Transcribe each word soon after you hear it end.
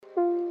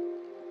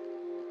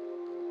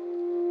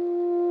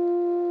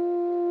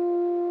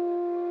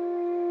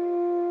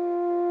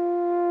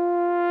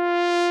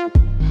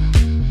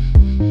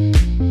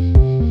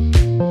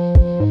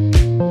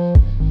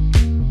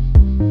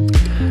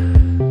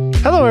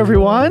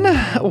everyone.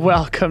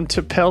 Welcome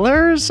to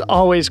Pillars.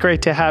 Always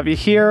great to have you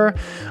here.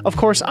 Of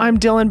course, I'm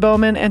Dylan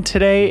Bowman, and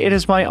today it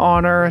is my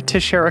honor to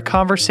share a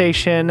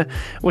conversation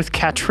with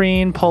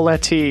Catherine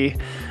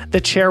Poletti, the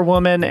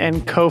chairwoman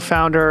and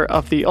co-founder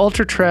of the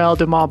Ultra Trail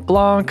du Mont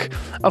Blanc.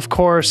 Of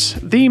course,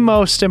 the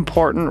most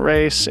important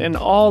race in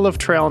all of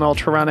trail and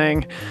ultra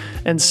running,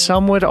 and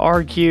some would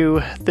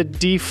argue the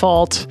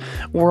default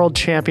world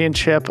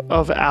championship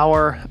of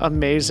our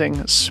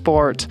amazing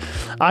sport.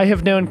 I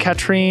have known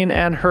Catherine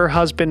and her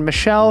husband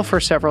Michelle for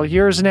several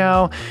years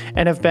now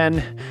and have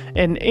been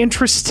an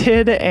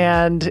interested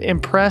and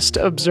impressed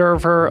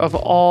observer of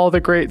all the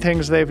great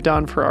things they've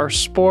done for our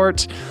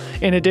sport.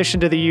 In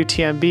addition to the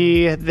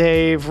UTMB,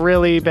 they've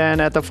really been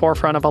at the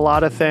forefront of a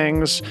lot of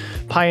things,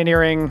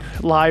 pioneering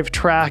live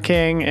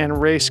tracking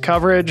and race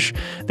coverage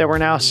that we're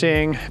now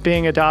seeing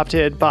being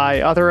adopted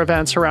by other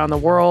events around the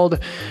world.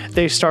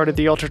 They started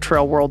the Ultra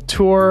Trail World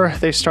Tour.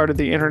 They started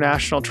the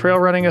International Trail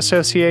Running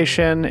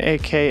Association,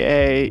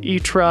 aka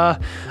ITRA,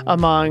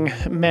 among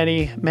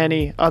many,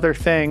 many other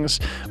things.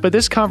 But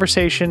this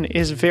conversation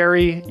is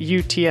very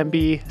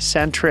UTMB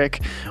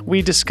centric.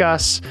 We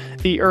discuss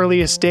the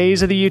earliest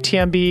days of the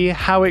UTMB,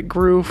 how it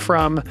grew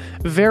from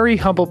very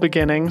humble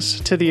beginnings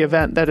to the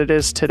event that it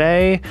is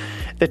today,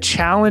 the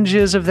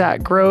challenges of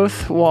that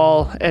growth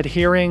while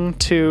adhering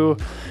to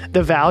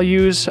the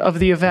values of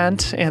the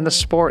event and the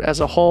sport as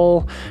a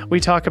whole. We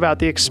talk about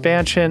the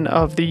expansion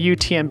of the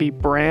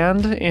UTMB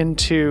brand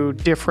into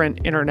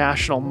different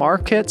international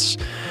markets,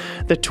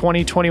 the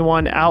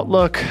 2021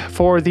 outlook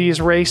for these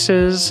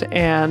races,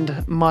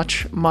 and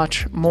much,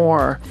 much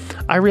more.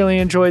 I really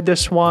enjoyed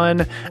this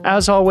one.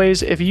 As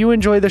always, if you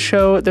enjoy the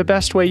show, the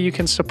best way you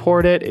can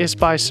support it is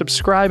by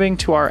subscribing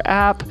to our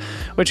app,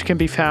 which can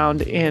be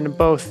found in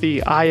both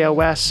the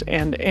iOS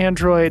and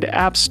Android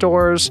app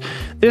stores.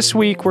 This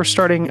week, we're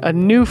starting a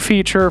new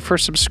feature for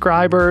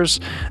subscribers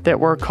that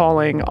we're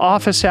calling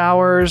Office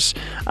Hours.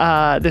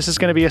 This is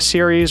going to be a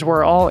series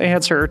where I'll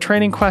answer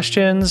training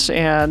questions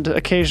and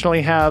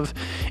occasionally have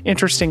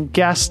interesting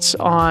guests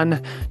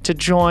on to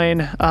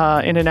join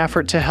in an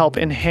effort to help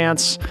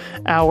enhance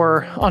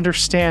our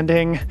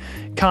understanding,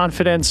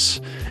 confidence,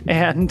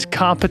 and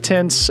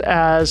competence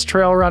as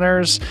trail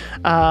runners.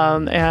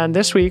 And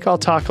this week, I'll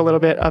talk a little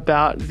bit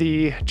about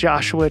the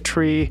Joshua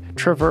Tree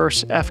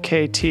Traverse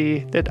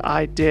FKT that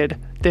I did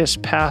this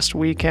past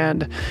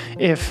weekend.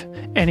 If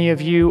any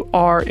of you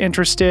are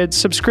interested,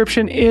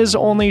 subscription is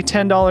only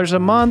 $10 a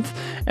month,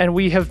 and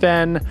we have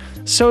been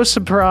so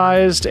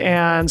surprised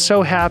and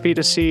so happy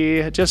to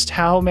see just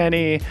how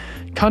many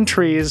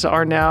countries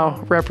are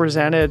now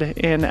represented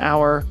in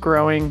our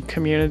growing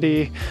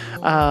community.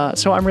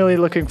 So I'm really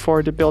looking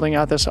forward to building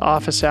out this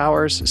Office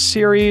Hours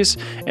series.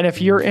 And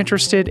if you're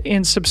interested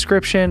in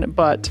subscription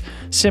but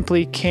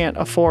simply can't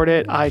afford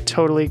it, I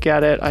totally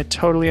get it. I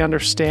totally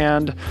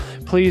understand.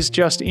 Please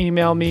just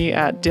email me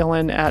at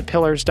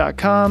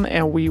dylan@pillars.com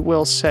and we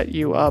will set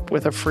you up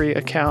with a free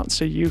account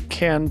so you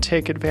can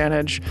take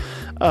advantage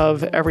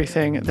of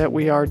everything that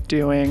we are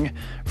doing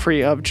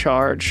free of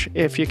charge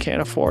if you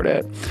can't afford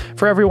it.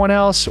 For everyone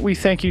else, we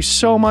thank you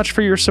so much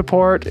for your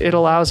support. It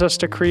allows us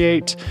to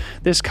create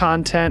this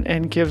content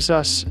and gives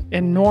us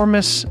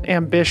enormous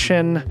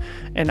ambition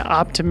and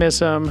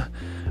optimism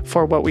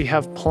for what we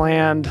have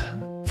planned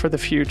for the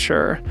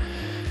future.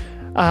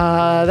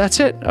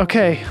 That's it.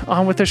 Okay,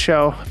 on with the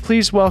show.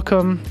 Please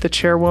welcome the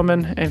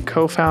chairwoman and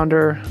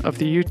co-founder of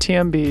the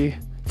UTMB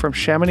from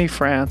Chamonix,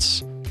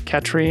 France,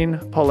 Catherine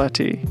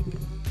Poletti.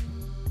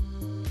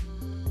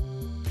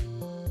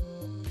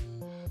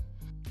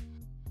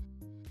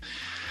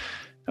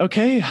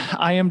 Okay,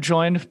 I am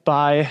joined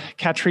by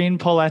Catherine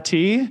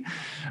Poletti,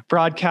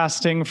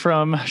 broadcasting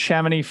from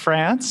Chamonix,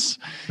 France.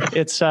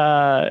 It's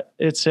a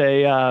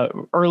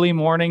early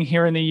morning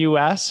here in the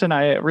U.S., and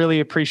I really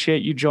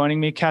appreciate you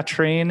joining me,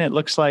 Catherine. It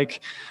looks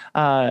like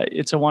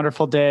it's a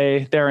wonderful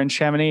day there in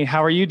Chamonix.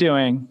 How are you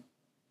doing?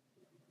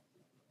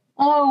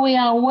 Oh, we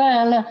are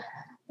well,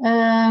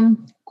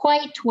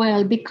 quite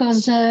well,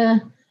 because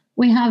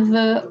we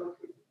have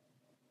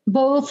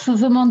both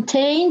the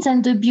mountains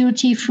and the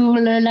beautiful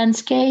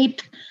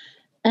landscape,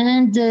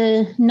 and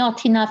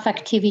not enough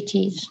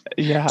activities.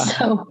 Yeah,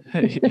 so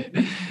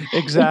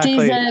exactly.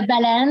 It is a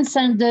balance,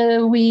 and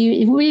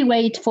we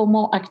wait for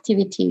more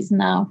activities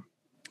now.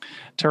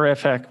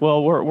 Terrific.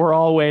 Well, we're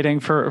all waiting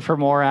for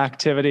more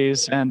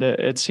activities, and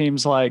it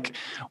seems like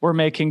we're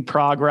making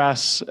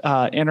progress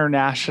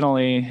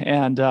internationally,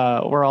 and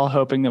we're all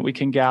hoping that we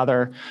can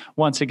gather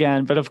once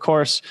again. But of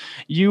course,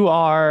 you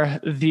are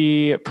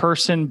the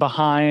person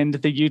behind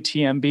the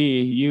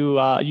UTMB.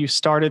 You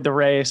started the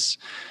race,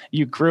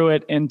 you grew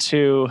it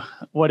into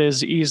what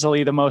is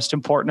easily the most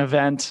important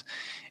event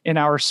in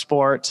our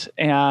sport,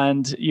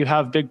 and you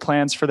have big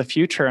plans for the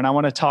future. And I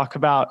want to talk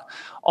about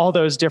all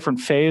those different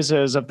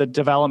phases of the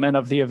development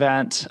of the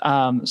event,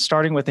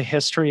 starting with the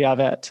history of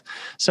it.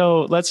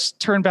 So let's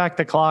turn back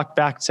the clock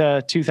back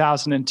to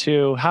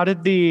 2002. How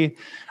did the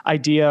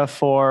idea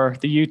for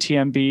the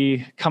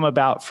UTMB come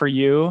about for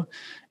you?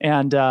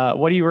 And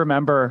what do you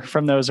remember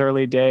from those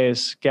early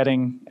days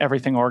getting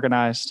everything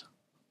organized?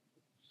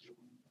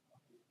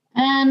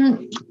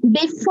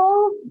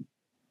 Before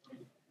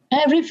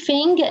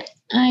everything,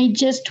 I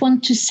just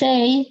want to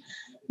say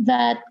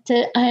that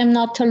I am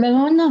not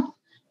alone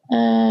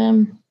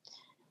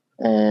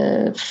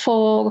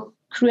for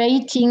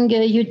creating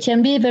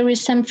UTMB. There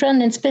is some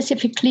friend, and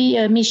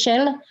specifically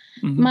Michel,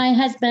 my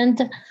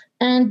husband.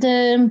 And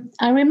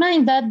I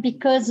remind that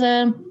because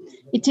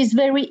it is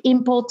very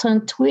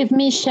important. With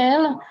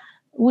Michel,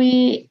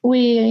 we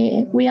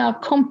are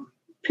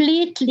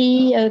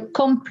completely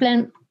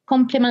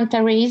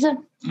complementaries.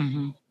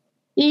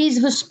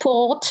 He's the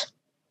sport,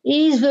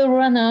 he's the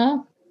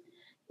runner,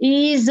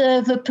 he's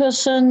the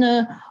person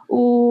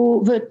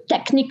the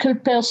technical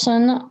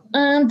person,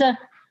 and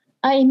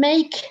I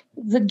make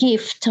the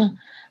gift.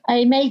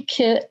 I make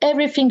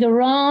everything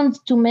around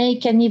to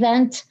make an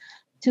event,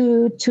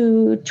 to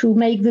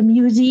make the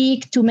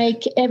music, to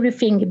make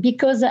everything,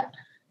 because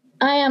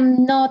I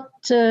am not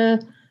a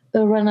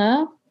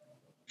runner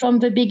from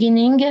the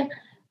beginning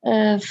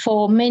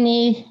for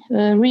many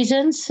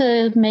reasons,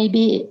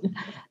 maybe.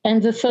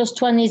 And the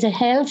first one is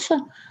health.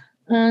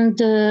 And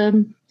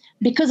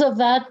because of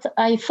that,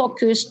 I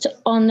focused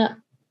on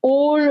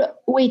all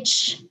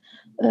which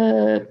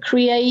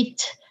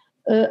create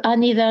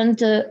an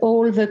event,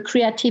 all the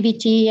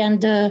creativity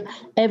and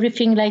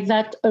everything like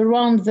that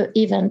around the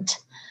event.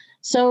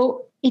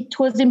 So it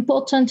was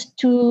important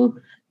to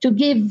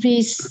give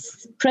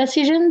this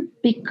precision,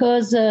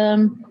 because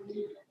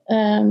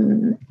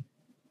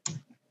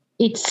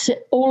it's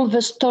all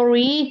the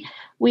story.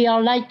 We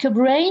are like a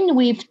brain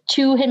with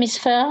two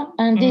hemispheres,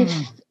 and if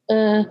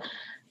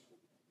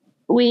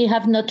we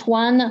have not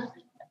one,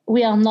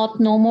 we are not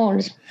normal.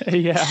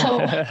 Yeah,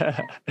 so.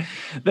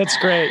 That's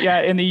great.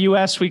 Yeah, in the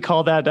US, we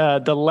call that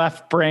the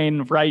left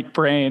brain, right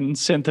brain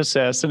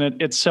synthesis. And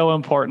it's so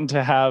important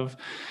to have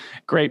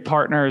great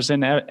partners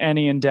in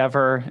any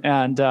endeavor.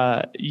 And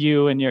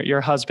you and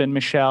your husband,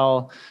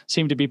 Michel,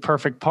 seem to be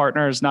perfect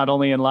partners, not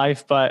only in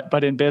life,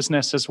 but in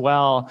business as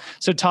well.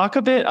 So talk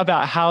a bit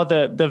about how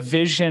the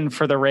vision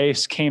for the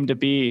race came to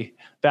be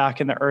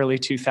back in the early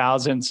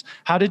 2000s.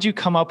 How did you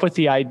come up with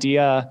the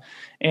idea,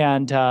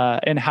 and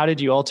how did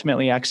you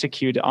ultimately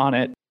execute on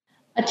it?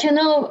 But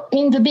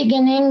in the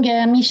beginning,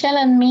 Michel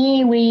and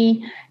me,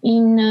 we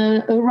in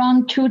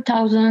around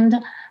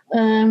 2000,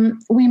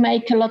 we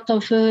make a lot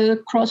of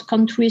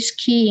cross-country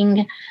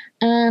skiing,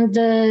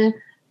 and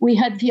we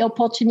had the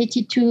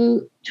opportunity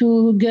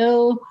to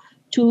go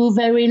to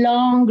very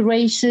long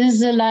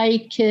races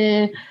like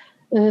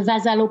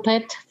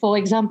Vasalopet, for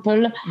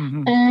example.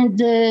 And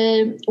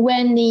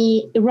when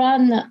he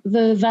ran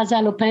the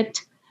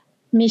Vasalopet,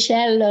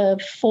 Michel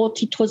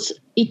thought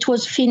it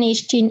was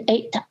finished in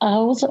 8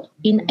 hours.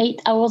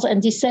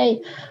 And he said,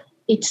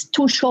 "It's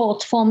too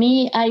short for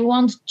me. I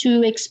want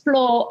to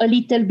explore a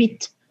little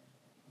bit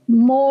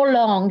more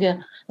long,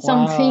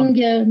 something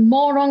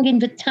more long in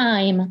the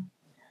time."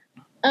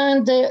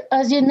 And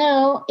as you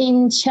know,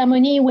 in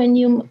Chamonix, when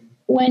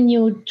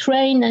you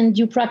train and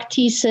you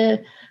practice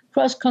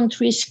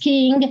cross-country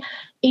skiing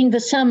in the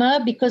summer,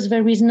 because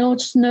there is no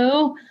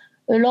snow,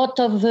 a lot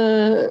of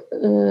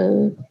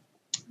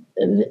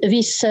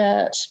this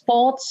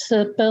sports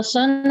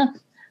person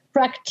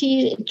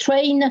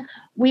train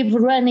with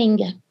running.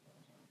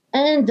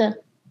 And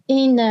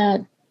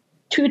in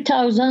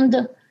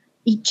 2000,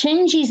 he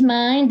changed his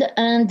mind,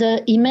 and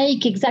he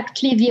make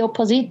exactly the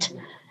opposite.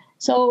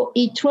 So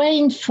he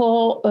trained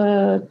for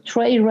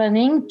trail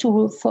running,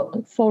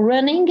 for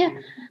running,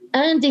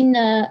 and in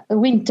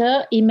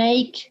winter he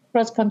make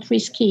cross-country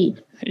ski.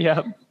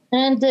 Yeah.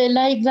 And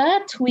like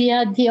that, we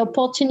had the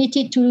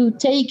opportunity to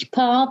take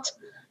part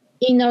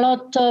in a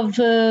lot of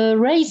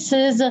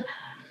races.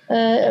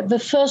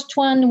 The first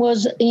one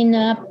was in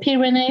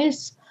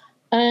Pyrenees,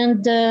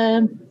 and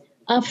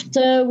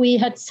after we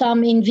had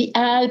some in the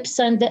Alps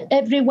and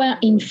everywhere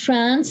in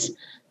France.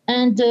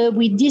 And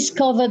we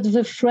discovered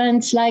the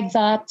France like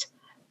that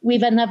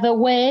with another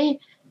way,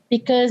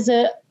 because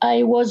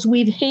I was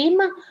with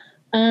him,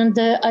 and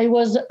I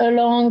was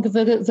along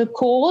the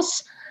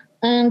course.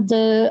 And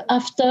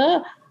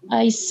after,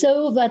 I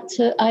saw that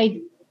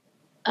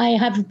I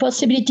have the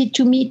possibility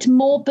to meet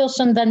more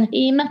person than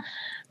him,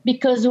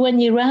 because when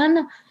he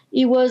ran,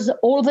 he was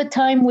all the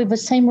time with the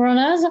same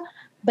runners.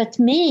 But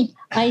me,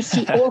 I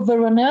see all the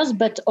runners,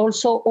 but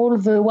also all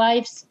the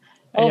wives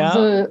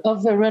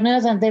of the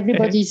runners and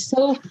everybody.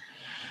 So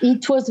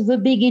it was the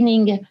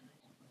beginning.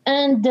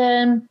 And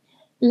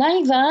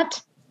like that,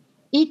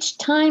 each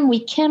time we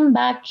came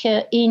back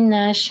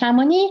in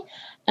Chamonix,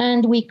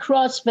 and we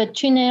crossed the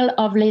tunnel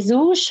of Les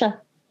Ouches,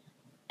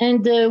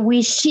 and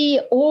we see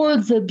all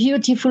the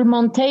beautiful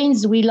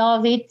mountains. We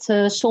love it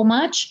so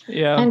much.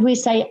 Yeah. And we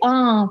say,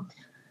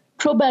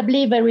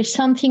 probably there is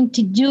something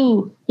to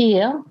do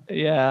here.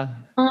 Yeah.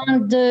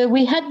 And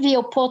we had the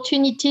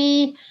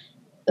opportunity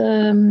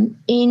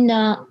in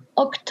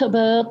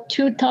October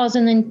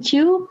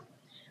 2002,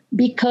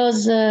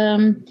 because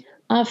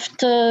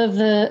after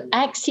the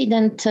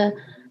accident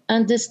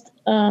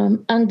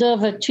under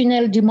the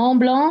Tunnel du Mont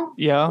Blanc,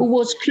 who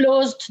was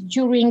closed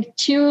during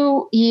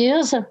 2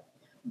 years,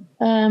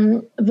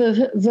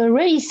 the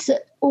race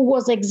who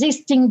was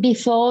existing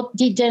before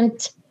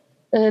didn't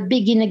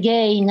begin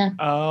again.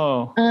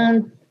 Oh.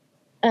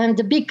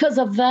 And because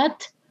of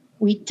that,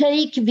 we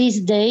take this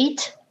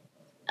date,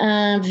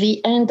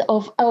 the end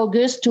of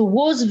August,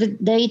 was the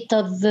date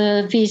of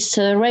this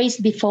race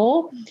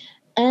before.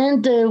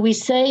 And we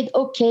said,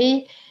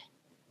 okay,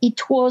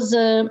 it was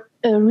a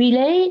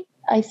relay.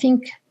 I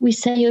think we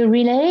say a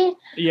relay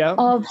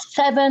of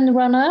 7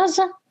 runners.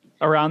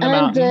 Around the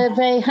mountain. And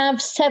they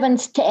have 7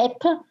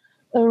 steps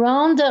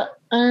around.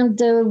 And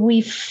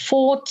we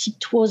thought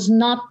it was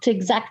not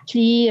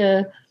exactly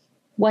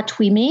what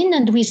we mean.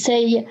 And we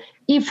say,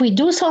 if we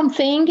do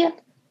something,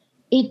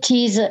 it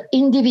is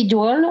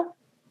individual.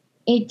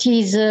 It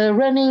is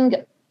running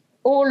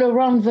all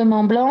around the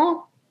Mont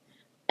Blanc.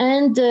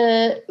 And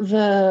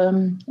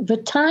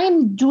the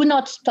time do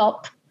not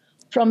stop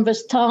from the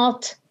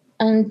start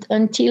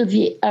until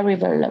the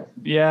arrival.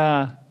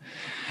 Yeah.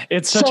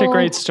 It's such a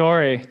great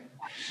story.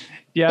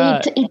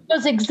 Yeah. It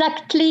was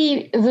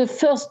exactly the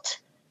first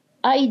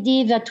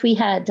idea that we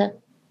had.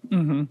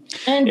 Mm-hmm.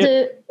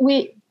 And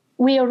we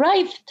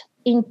arrived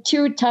in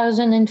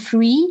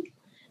 2003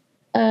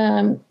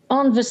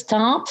 on the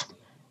start.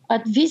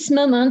 At this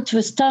moment,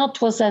 the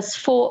start was at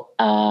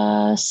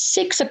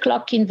 6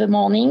 o'clock in the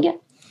morning.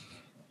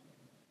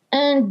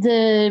 And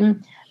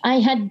I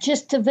had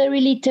just a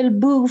very little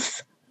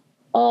booth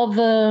of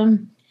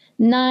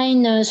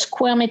 9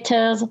 square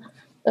meters,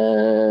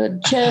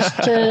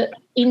 just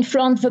in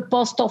front of the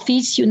post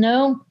office,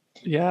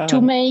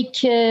 to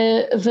make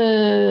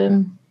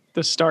the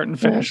start and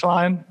finish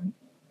line.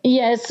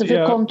 Yes,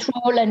 the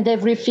control and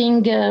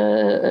everything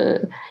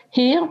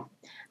here.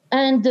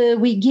 And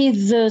we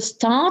give the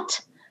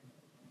start.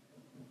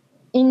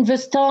 In the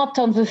start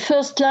on the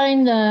first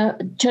line,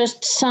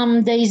 just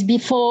some days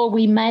before,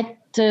 we met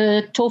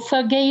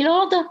Topher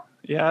Gaylord.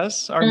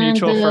 Yes, our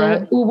mutual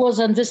friend. Who was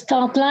on the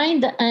start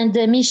line, and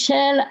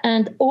Michelle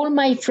and all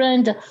my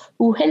friends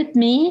who helped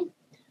me,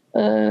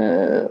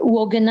 who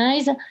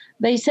organize,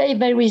 they say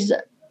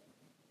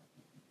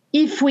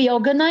if we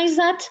organize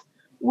that,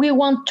 we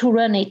want to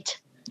run it.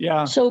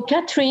 Yeah. So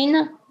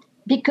Catherine,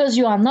 because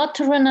you are not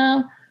a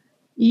runner,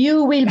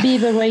 you will be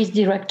the race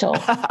director.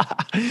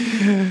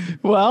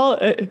 Well,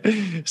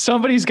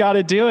 somebody's got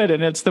to do it,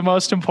 and it's the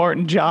most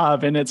important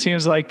job. And it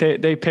seems like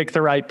they pick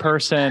the right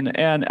person.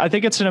 And I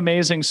think it's an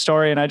amazing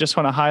story. And I just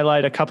want to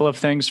highlight a couple of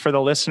things for the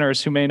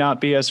listeners who may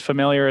not be as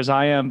familiar as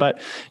I am. But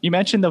you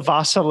mentioned the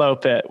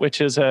Vasaloppet, which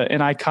is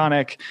an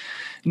iconic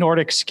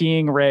Nordic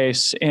skiing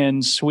race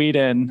in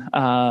Sweden,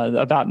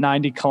 about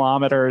 90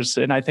 kilometers.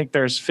 And I think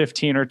there's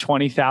 15 or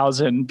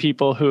 20,000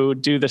 people who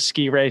do the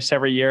ski race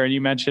every year. And you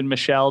mentioned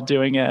Michelle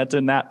doing it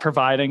and that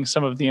providing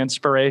some of the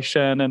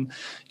inspiration. And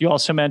you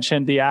also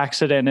mentioned the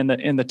accident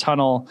in the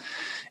tunnel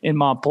in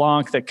Mont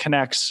Blanc that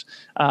connects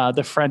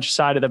the French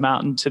side of the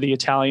mountain to the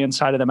Italian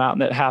side of the mountain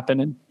that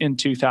happened in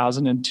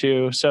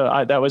 2002.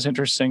 So that was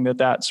interesting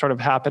that sort of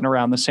happened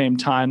around the same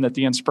time that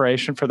the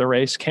inspiration for the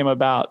race came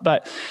about.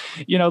 But,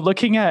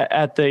 looking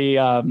at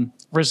the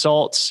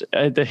results,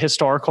 the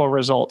historical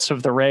results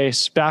of the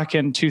race back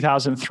in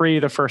 2003,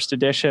 the first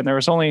edition, there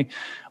was only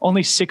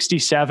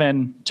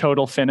 67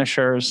 total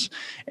finishers.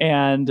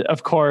 And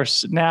of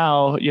course,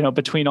 now,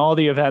 between all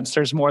the events,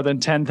 there's more than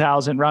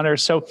 10,000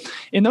 runners. So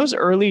in those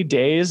early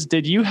days,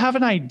 did you have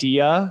an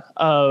idea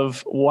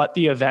of what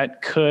the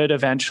event could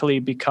eventually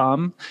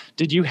become?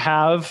 Did you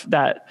have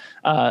that,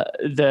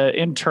 the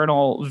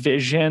internal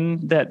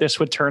vision that this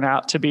would turn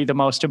out to be the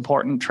most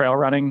important trail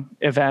running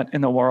event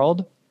in the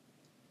world?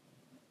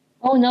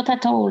 Oh, not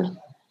at all.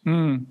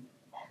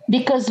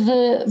 Because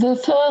the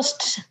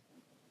first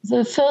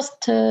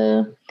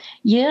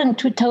year in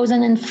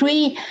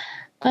 2003,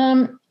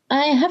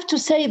 I have to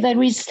say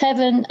there is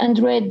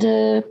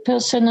 700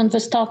 person on the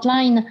start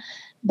line,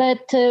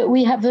 but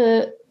we have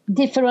a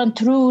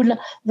different rule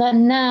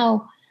than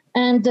now,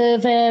 and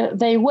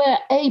they were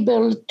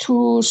able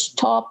to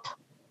stop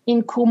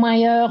in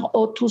Courmayeur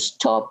or to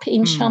stop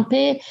in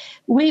Champé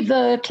with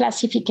a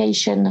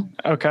classification.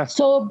 Okay.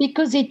 So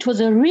because it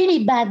was a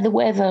really bad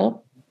weather,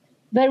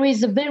 there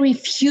is a very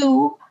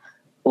few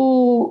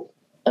who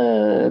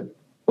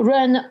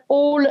run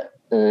all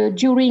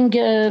during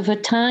the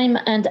time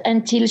and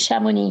until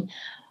Chamonix.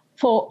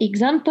 For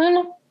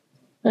example,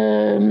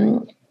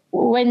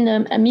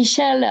 when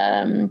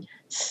Michel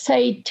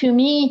said to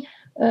me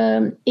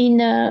to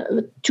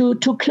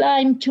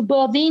climb to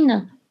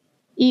Bordine,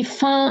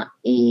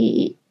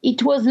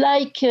 it was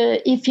like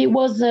if he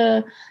was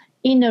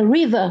in a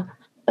river,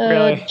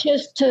 really?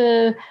 Just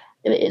so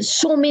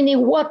many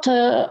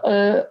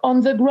water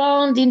on the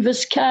ground, in the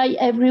sky,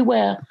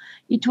 everywhere.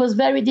 It was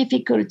very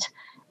difficult.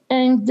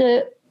 And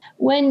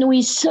when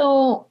we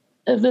saw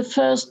the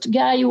first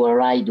guy who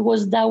arrived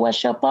was Dawa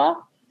Shapa,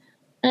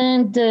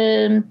 and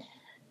there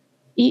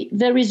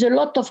is a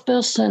lot of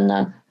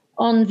person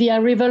on the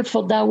arrival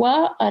for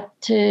Dawa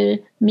at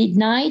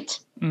midnight,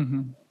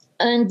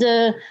 and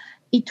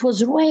it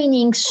was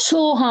raining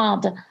so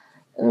hard,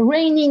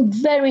 raining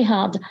very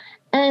hard,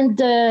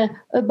 and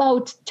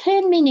about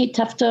 10 minutes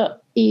after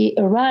he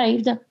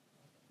arrived,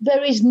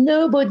 there is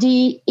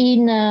nobody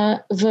in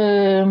the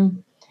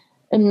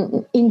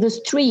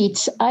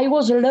streets. I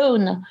was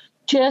alone,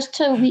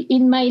 just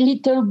in my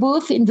little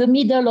booth in the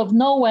middle of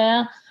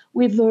nowhere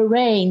with the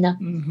rain.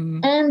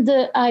 And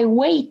I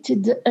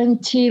waited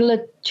until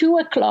 2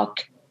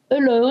 o'clock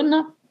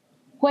alone,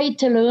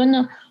 quite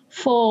alone,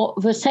 for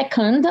the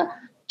second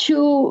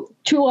 2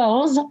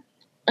 hours.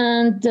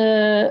 And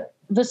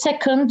the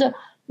second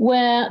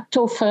were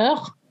Topher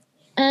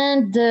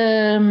and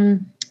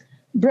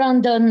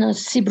Brandon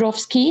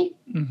Sibrowski,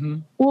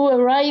 who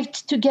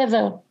arrived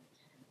together.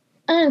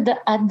 And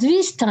at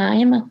this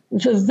time,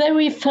 the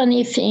very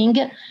funny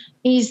thing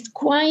is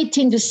quite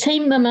in the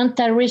same moment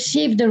I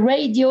received a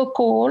radio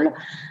call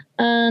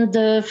and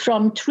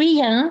from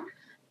Trien,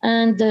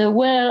 and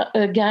where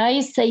a guy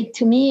said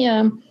to me,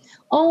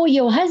 oh,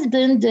 your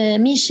husband,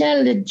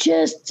 Michel,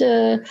 just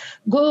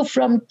go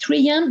from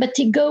Trien, but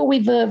he go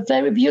with a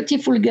very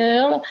beautiful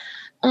girl.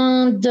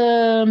 And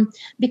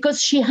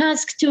because she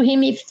asked to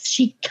him if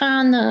she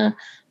can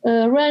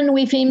run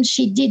with him,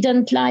 she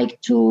didn't like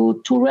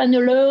to run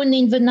alone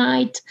in the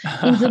night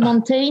in the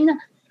mountain.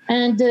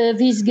 And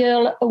this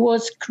girl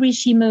was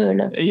Chrissy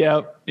Meul.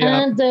 Yep.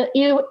 And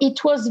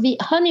it was the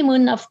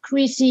honeymoon of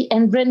Chrissy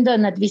and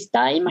Brendan at this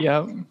time.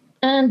 Yep.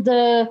 And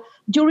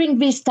during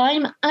this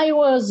time, I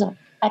was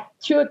at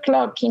 2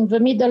 o'clock in the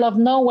middle of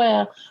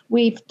nowhere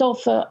with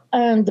Topher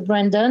and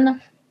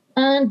Brendan.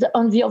 And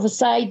on the other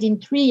side in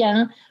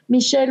Trien,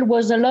 Michel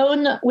was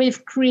alone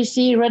with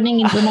Chrissy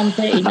running in the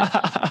mountain.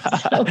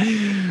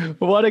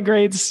 What a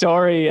great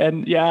story.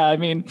 And yeah, I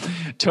mean,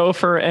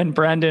 Topher and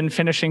Brendan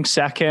finishing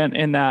second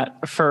in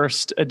that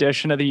first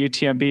edition of the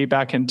UTMB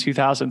back in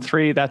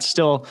 2003. That's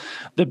still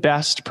the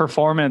best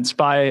performance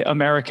by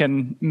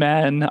American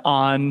men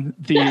on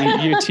the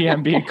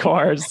UTMB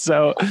course.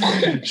 So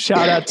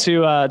shout out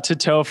to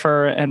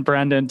Topher and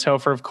Brendan.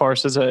 Topher, of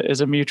course, is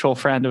a mutual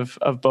friend of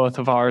both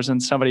of ours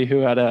and somebody who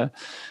had a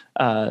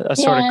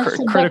sort of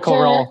critical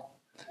role.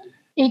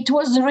 It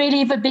was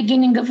really the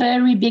beginning of a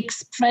very big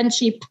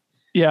friendship.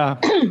 Yeah.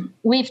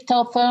 With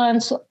Topher,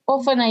 and so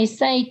often I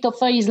say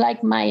Topher is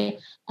like my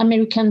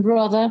American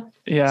brother.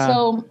 Yeah.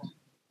 So,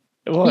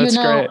 well, it's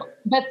great.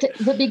 But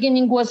the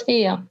beginning was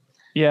here.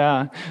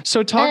 Yeah.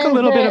 So talk a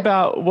little bit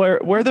about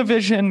where the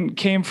vision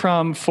came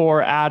from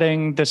for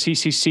adding the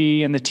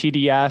CCC and the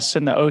TDS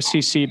and the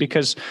OCC,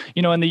 because,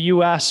 you know, in the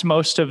US,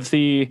 most of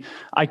the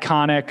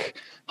iconic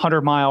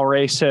 100-mile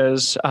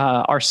races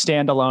are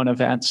standalone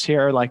events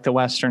here, like the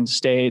Western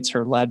States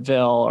or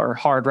Leadville or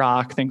Hard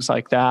Rock, things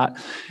like that.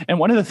 And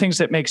one of the things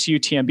that makes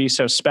UTMB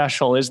so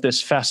special is this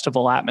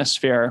festival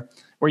atmosphere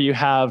where you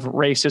have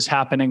races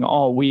happening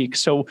all week.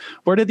 So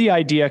where did the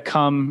idea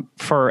come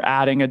for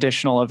adding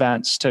additional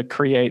events to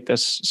create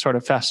this sort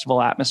of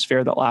festival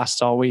atmosphere that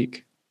lasts all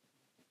week?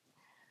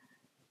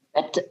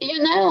 But,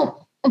 you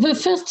know, the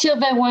first year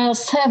there were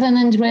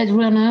 700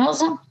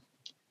 runners.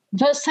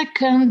 The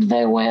second,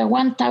 there were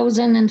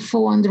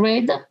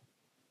 1,400.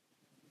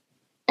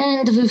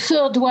 And the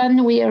third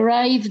one, we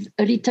arrived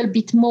a little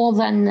bit more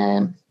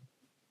than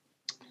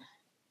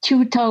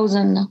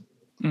 2,000.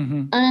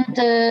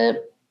 And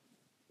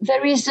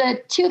there is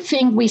two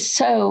things we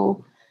saw.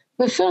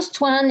 The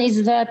first one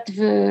is that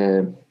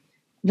the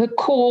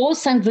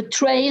course and the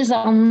trails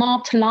are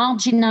not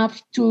large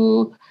enough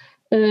to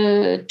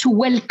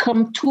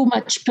welcome too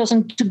much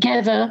person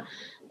together.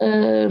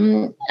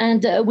 And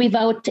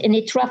without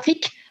any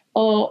traffic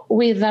or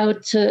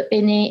without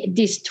any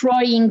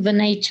destroying the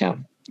nature.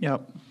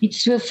 Yep.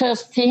 It's the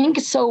first thing.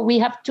 So we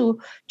have to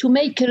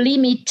make a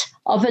limit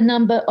of a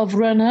number of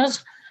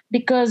runners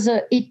because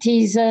it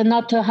is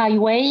not a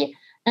highway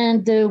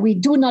and we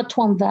do not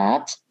want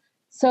that.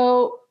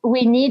 So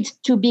we need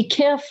to be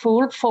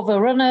careful for the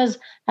runners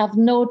have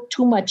not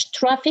too much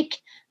traffic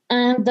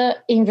and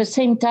in the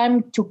same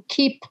time to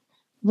keep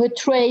the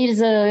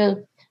trails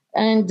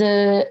and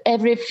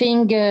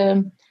everything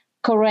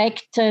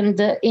correct and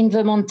in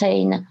the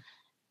mountain.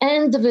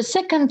 And the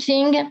second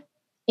thing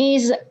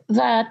is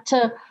that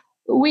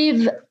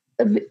with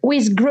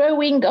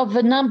growing of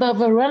the number of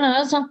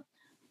runners,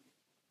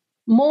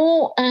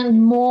 more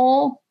and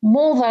more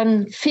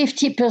than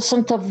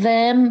 50% of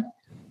them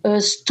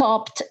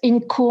stopped in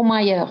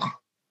Courmayeur.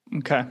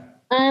 Okay.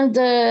 And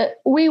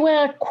we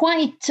were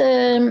quite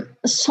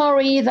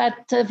sorry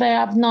that they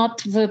have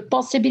not the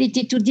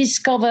possibility to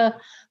discover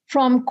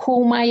from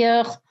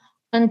Courmayeur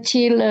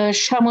until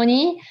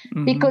Chamonix,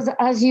 because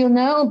as you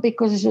know,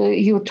 because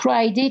you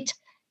tried it,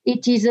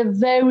 it is a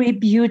very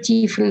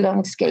beautiful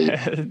landscape.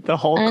 The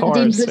whole and course.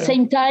 And at the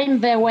same time,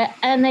 they were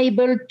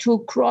unable to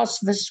cross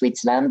the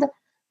Switzerland.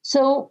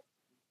 So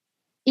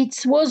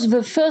it was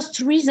the first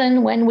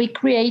reason when we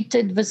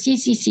created the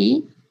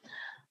CCC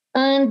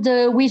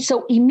And we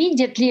saw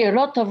immediately a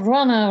lot of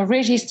runners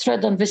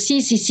registered on the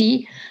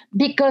CCC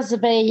because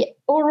they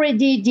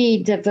already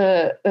did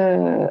the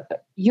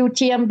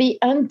UTMB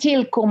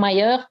until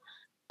Courmayeur,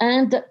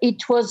 and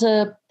it was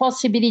a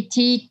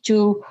possibility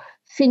to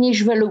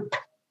finish the loop.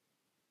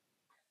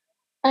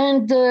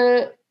 And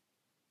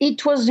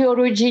it was the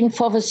origin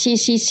for the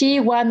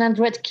CCC,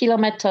 100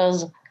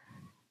 kilometers.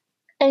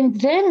 And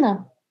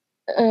then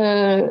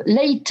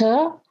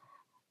later,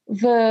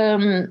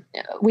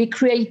 we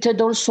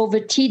created also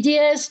the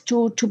TDS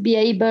to be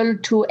able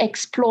to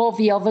explore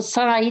the other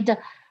side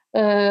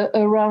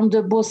around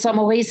the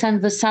Bourg-Saint-Maurice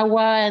and the Savoie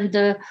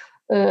and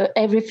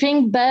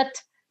everything.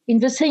 But in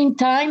the same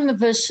time,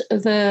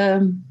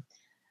 the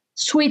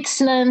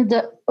Switzerland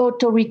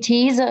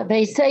authorities,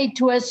 they say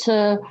to us,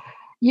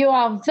 you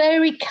are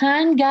very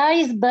kind,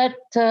 guys, but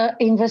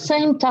in the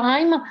same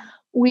time,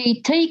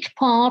 we take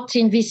part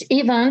in this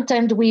event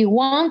and we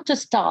want to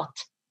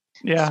start.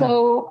 Yeah.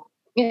 So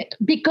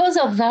because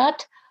of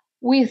that,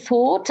 we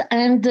thought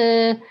and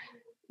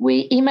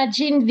we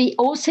imagined the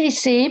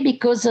OCC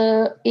because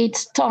it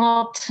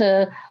starts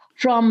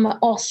from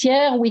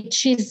Orsières,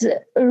 which is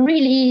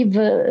really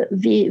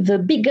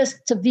the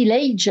biggest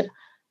village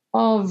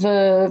of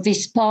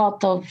this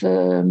part of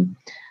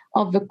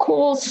the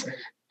course.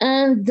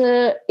 And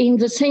in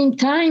the same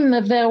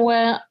time, there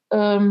were,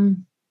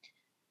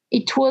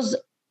 it was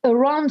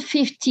around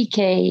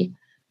 50K.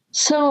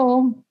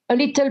 So a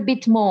little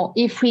bit more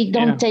if we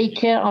don't take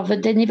care of the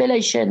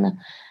denivellation.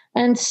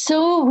 And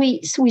so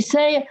we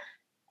say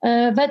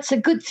that's a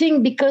good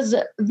thing because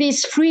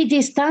these 3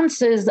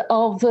 distances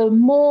are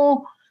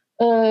more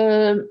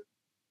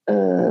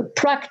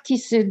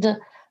practiced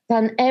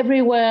than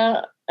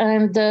everywhere.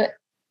 And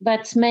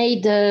that's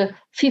made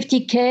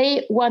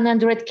 50K,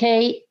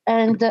 100K,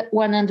 and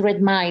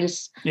 100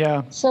 miles.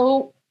 Yeah.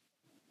 So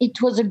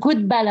it was a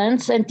good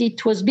balance. And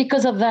it was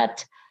because of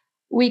that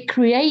we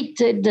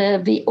created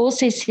the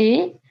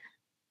OCC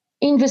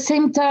in the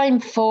same time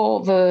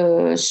for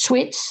the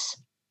Swiss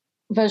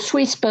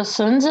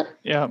persons,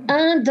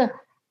 and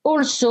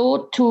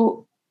also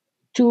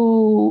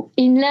to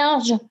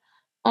enlarge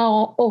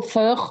our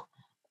offer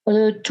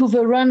to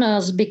the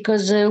runners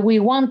because we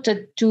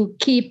wanted to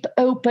keep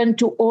open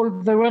to all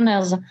the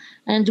runners.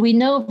 And we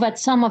know that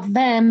some of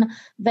them,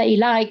 they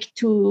like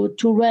to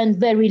run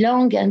very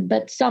long,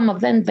 but some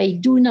of them, they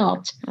do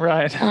not.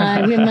 Right.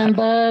 I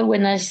remember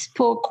when I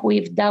spoke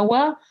with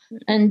Dawa,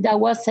 and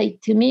Dawa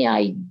said to me,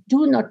 I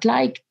do not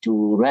like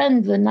to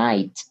run the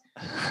night.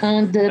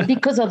 And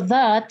because of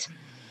that,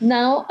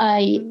 now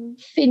I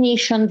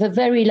finish on the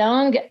very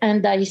long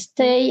and I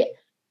stay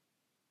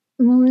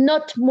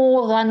not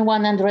more than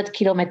 100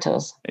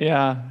 kilometers.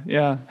 Yeah,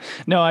 yeah.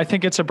 No, I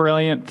think it's a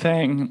brilliant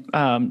thing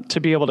to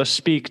be able to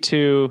speak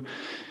to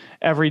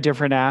every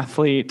different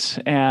athlete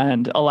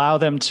and allow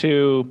them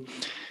to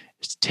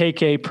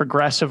take a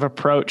progressive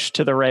approach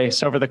to the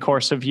race over the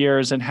course of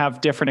years and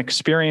have different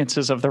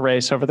experiences of the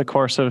race over the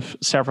course of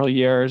several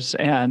years.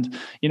 And,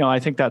 you know, I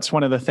think that's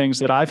one of the things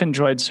that I've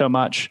enjoyed so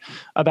much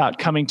about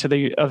coming to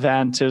the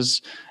event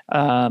is,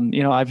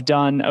 you know, I've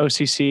done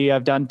OCC,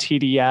 I've done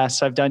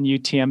TDS, I've done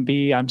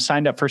UTMB, I'm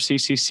signed up for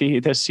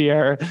CCC this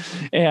year.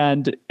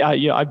 And,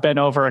 you know, I've been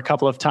over a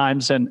couple of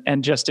times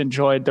and just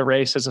enjoyed the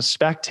race as a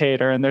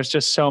spectator. And there's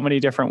just so many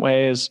different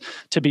ways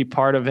to be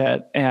part of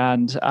it.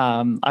 And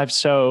I've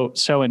so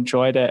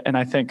enjoyed it. And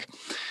I think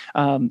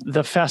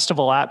the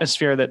festival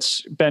atmosphere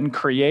that's been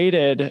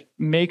created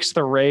makes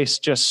the race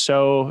just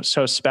so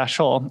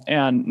special.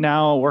 And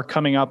now we're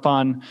coming up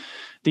on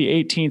the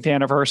 18th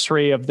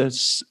anniversary of the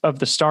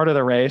start of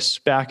the race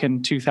back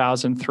in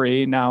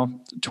 2003, now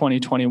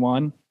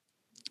 2021.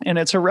 And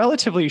it's a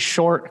relatively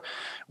short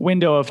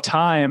window of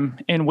time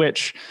in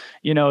which,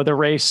 you know, the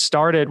race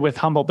started with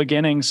humble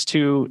beginnings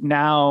to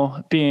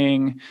now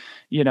being,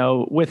 you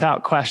know,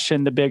 without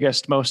question, the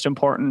biggest, most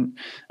important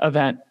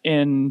event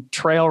in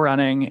trail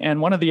running. And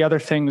one of the other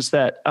things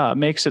that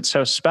makes it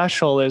so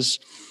special is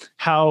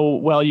how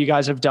well you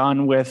guys have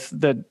done with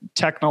the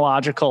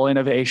technological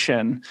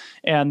innovation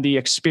and the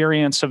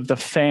experience of the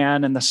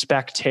fan and the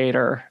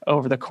spectator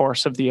over the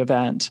course of the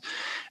event.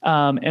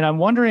 And I'm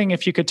wondering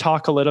if you could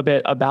talk a little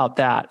bit about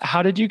that.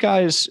 How did you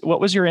guys, what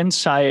was your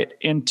insight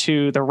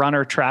into the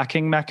runner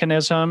tracking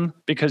mechanism?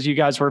 Because you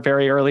guys were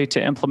very early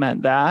to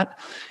implement that.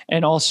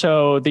 And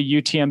also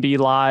the UTMB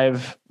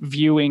live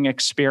viewing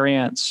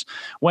experience.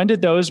 When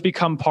did those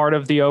become part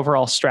of the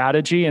overall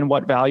strategy, and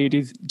what value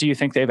do you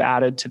think they've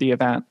added to the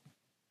event?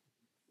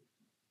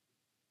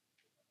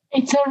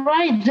 It's all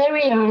right,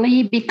 very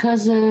early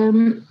because,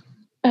 you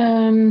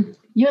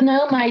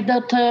know, my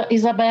daughter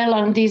Isabel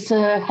and his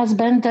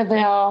husband,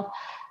 they are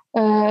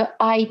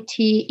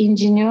IT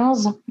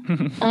engineers.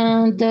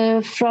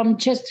 And from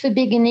just the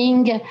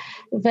beginning,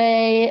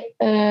 they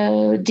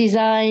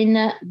design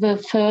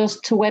the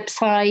first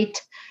website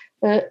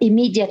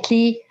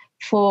immediately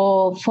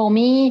for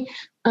me.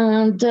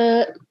 And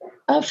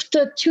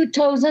after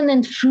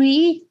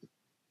 2003,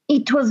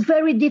 it was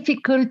very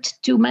difficult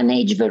to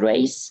manage the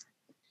race.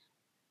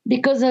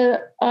 because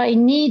I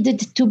needed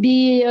to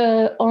be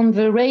on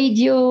the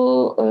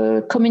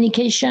radio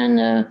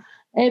communication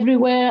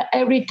everywhere,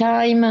 every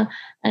time.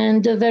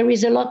 And there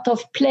is a lot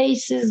of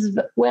places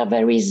where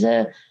there is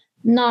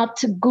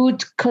not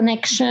good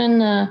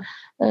connection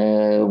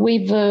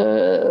with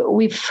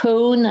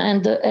phone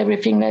and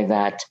everything like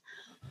that.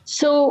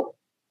 So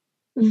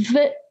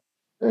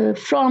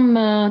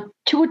from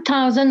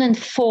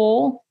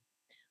 2004,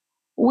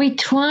 we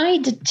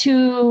tried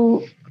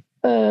to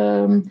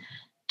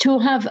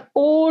have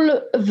all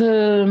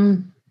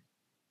the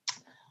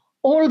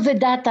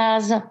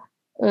data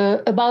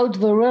about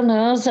the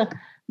runners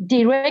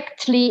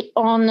directly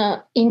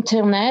on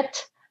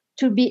internet,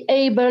 to be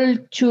able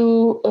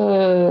to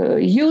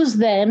use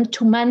them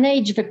to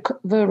manage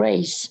the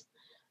race.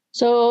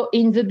 So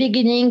in the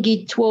beginning,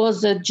 it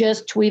was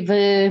just with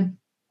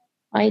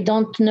I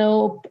don't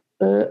know,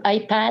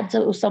 iPads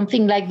or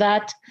something like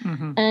that.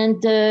 Mm-hmm.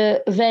 And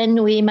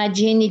then we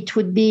imagine it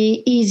would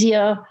be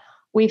easier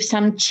with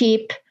some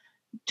chip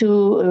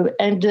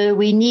and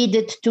we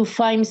needed to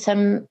find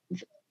some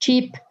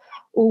chip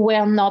who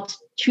were not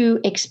too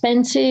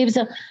expensive.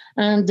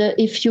 And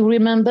if you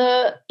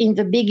remember, in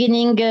the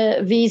beginning,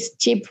 this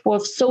chip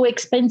was so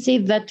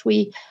expensive that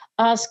we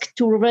asked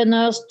to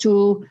runners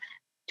to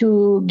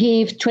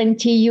give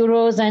 20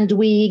 euros and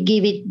we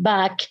give it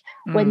back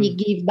when he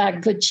give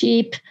back the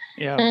chip.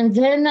 Yeah. And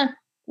then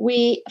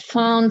we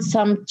found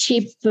some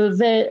chips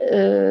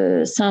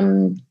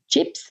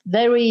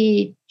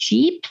very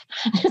cheap.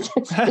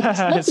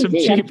 Some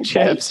cheap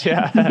chips,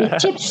 yeah.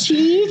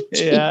 cheap.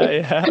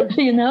 Yeah.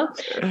 You know.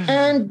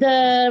 And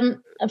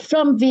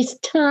from this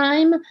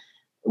time,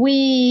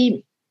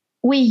 we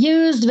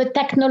used the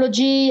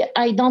technology.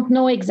 I don't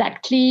know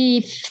exactly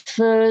if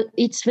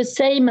it's the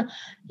same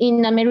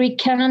in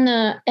American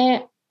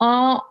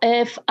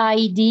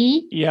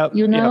RFID. Yep,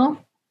 you know.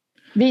 Yep.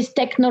 This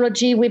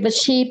technology with the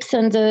chips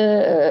and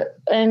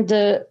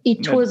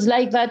it was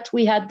like that.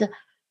 We had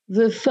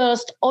the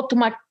first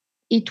automatic.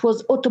 It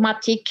was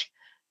automatic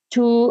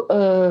to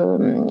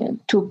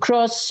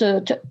cross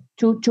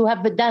to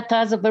have the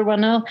data of the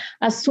runner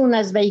as soon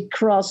as they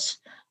cross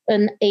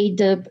an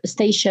aid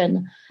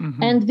station.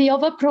 Mm-hmm. And the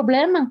other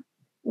problem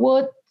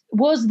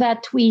was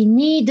that we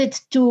needed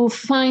to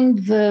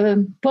find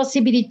the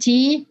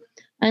possibility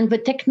and the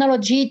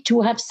technology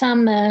to have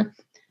some.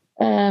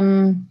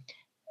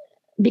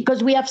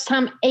 Because we have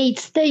some aid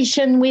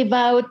station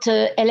without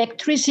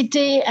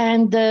electricity,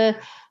 and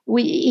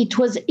it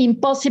was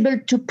impossible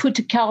to put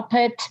a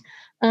carpet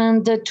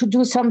and to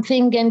do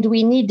something, and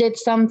we needed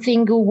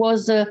something who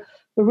was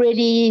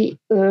really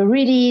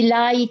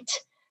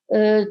light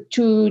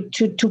to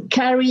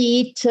carry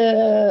it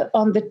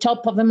on the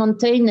top of a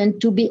mountain and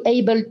to be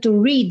able to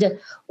read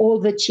all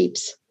the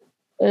chips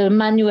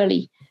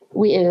manually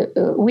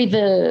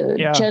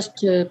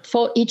just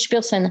for each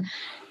person.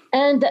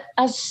 And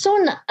as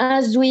soon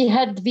as we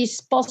had this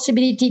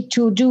possibility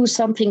to do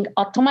something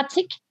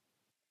automatic,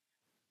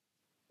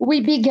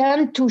 we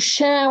began to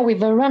share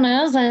with the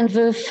runners. And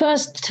the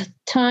first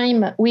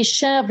time we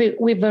shared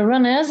with the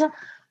runners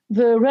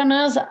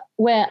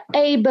were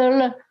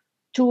able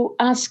to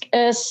ask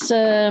us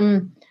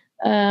to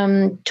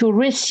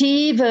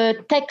receive a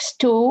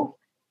texto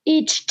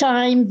each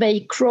time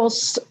they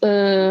cross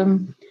a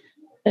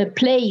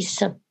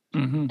place.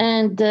 Mm-hmm.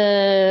 And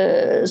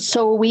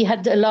so we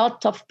had a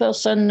lot of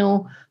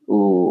persons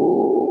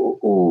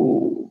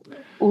who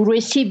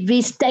received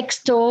this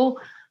texto,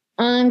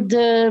 and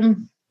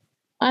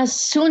as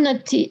soon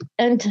as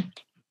and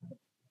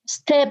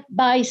step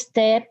by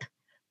step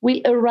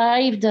we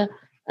arrived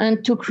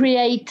and to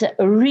create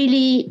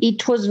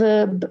it was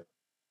the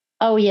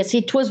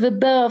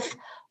birth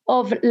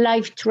of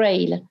Life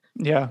Trail.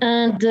 Yeah.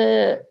 And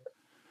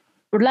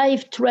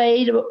Life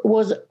Trail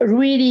was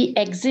really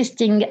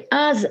existing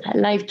as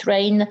Life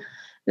Trail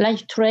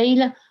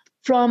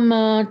from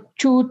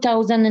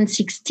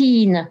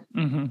 2016.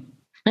 Mm-hmm.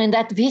 And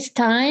at this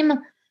time,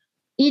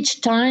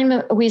 each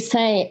time we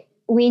say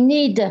we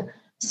need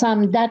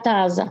some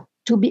data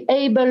to be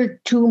able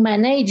to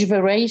manage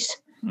the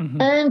race. Mm-hmm.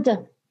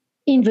 And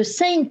in the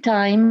same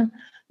time,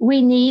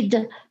 we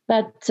need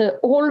that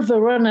all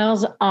the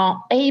runners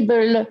are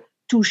able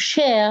to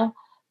share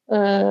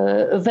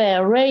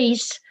their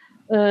race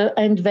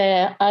and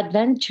their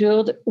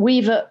adventure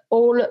with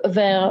all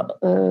their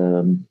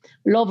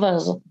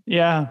lovers.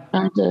 Yeah.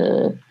 And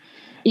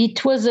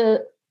it was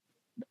a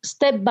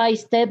step by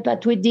step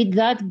that we did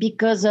that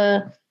because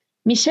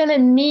Michelle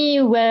and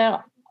me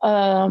were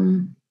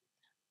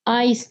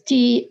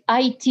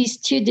IT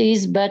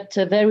studies, but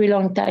a very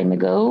long time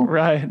ago.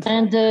 Right.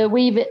 And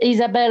with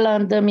Isabelle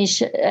and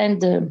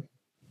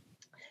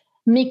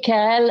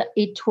Michael,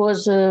 it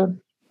was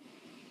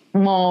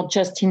more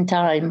just in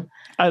time.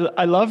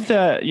 I love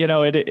that,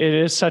 it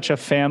is such a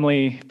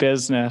family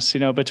business,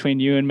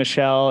 between you and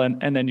Michelle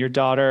and then your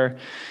daughter,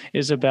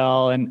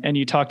 Isabel. And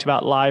you talked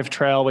about Live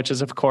Trail, which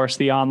is, of course,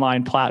 the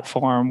online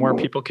platform where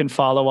people can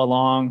follow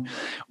along.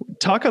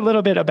 Talk a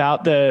little bit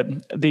about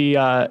the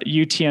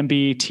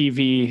UTMB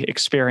TV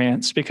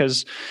experience,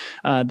 because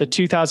the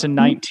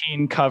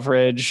 2019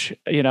 coverage,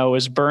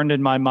 was burned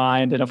in my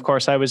mind. And of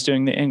course, I was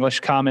doing the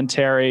English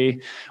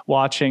commentary,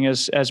 watching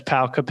as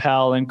Pau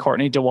Capel and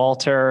Courtney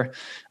Dauwalter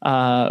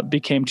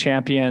became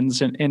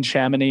champions in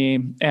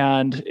Chamonix.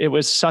 And it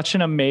was such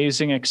an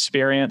amazing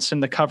experience.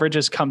 And the coverage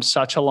has come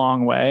such a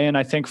long way. And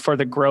I think for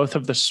the growth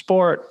of the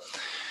sport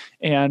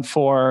and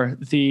for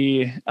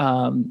the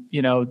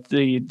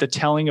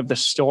telling of the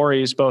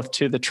stories, both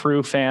to the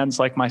true fans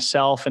like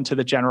myself and to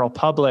the general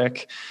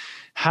public,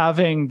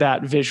 having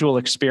that visual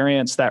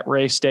experience, that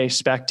race day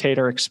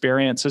spectator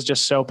experience is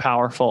just so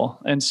powerful.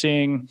 And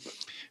seeing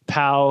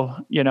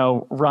Pau,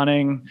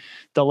 running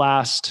the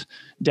last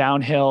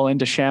downhill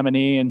into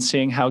Chamonix and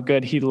seeing how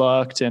good he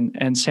looked,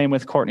 and same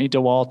with Courtney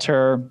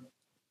Dauwalter,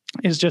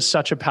 is just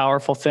such a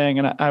powerful thing.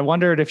 And I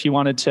wondered if you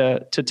wanted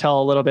to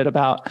tell a little bit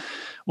about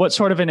what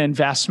sort of an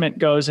investment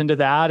goes into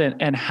that,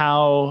 and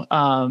how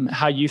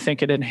you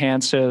think it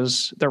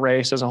enhances the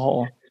race as a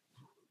whole.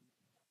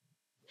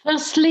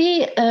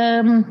 Firstly,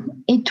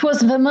 it was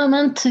the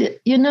moment,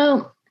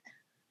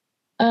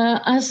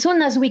 as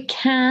soon as we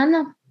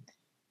can,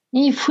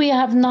 if we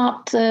have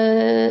not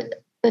the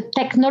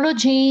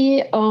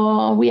technology,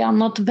 or we are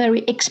not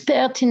very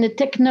expert in the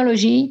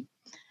technology,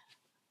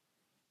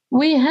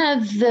 we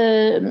have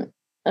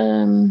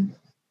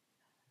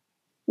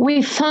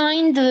we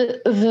find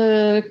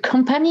the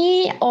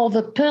company or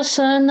the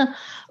person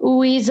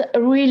who is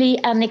really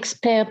an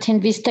expert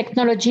in this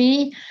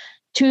technology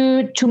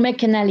to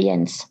make an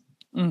alliance.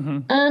 Mm-hmm.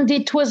 And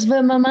it was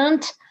the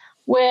moment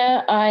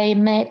where I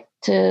met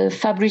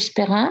Fabrice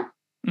Perrin.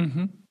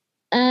 Mm-hmm.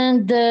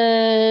 And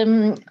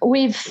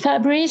with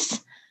Fabrice,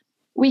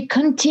 we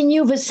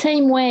continue the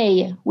same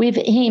way with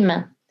him.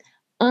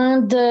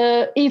 And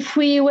if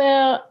it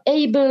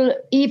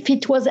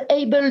was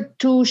able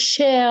to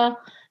share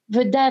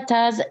the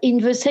data in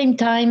the same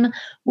time,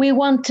 we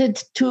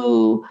wanted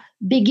to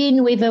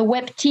begin with a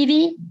web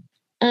TV.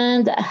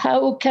 And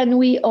how can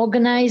we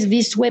organize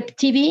this web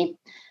TV?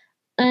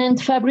 And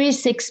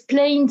Fabrice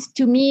explained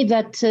to me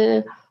that,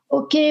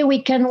 okay,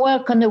 we can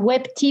work on a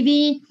web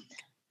TV,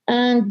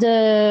 and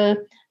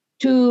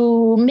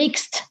to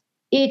mix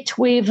it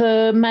with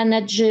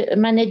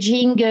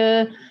managing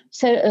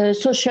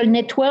social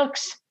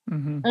networks,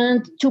 mm-hmm.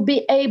 and to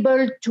be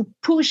able to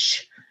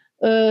push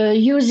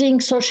using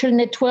social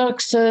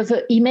networks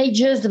the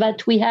images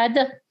that we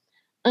had.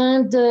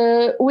 And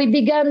we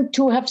began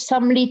to have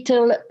some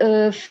little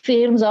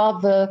films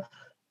of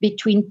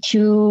between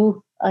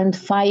 2 and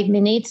 5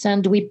 minutes,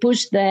 and we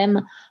pushed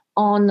them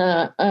on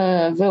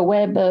the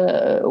web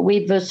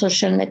with the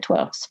social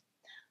networks.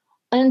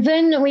 And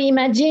then we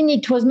imagine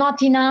it was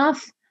not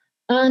enough,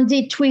 and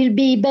it will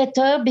be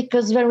better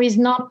because there is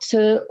not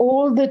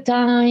all the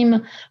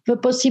time the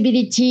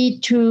possibility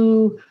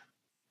to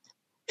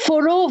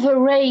follow the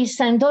race,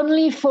 and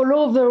only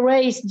follow the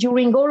race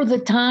during all the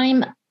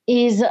time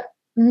is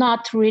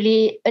not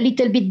really, a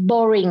little bit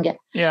boring.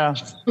 Yeah.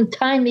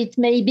 Sometimes it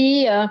may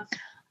be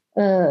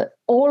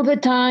all the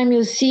time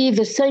you see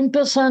the same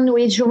person who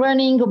is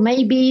running,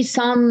 maybe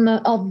some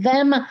of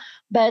them,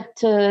 but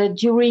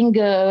during,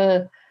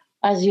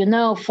 as you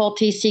know,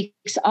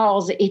 46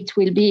 hours, it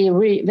will be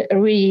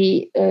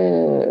really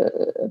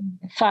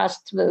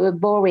fast,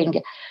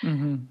 boring.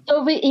 Mm-hmm.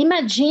 So we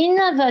imagine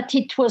that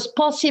it was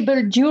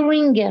possible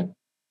during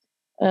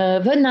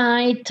the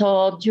night,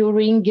 or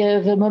during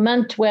the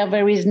moment where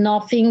there is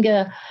nothing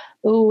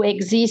who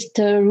exists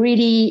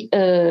really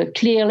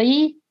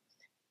clearly,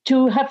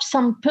 to have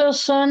some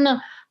person,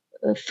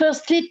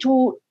 firstly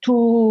to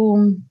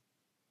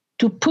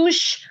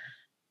push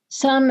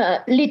some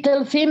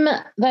little film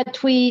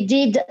that we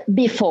did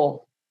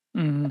before.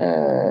 Mm-hmm.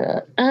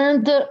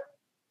 And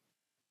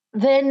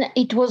then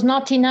it was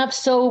not enough,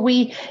 so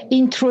we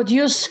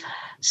introduced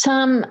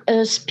some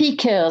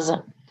speakers.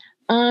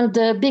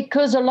 And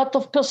because a lot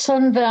of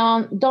persons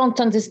don't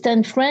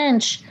understand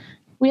French,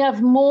 we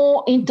have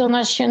more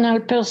international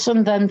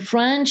person than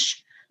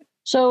French.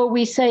 So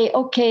we say,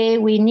 okay,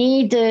 we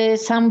need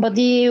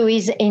somebody who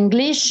is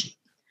English.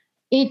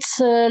 It's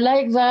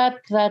like that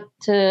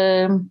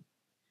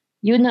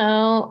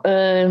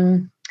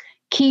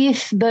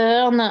Keith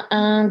Byrne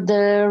and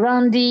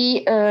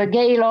Randy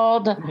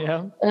Gaylord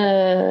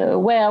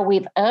were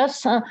with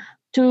us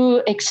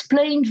to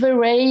explain the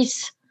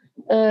race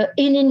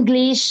in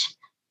English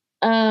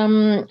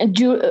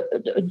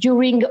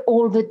during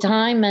all the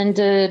time, and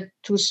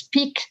to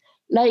speak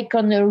like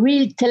on a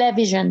real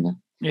television.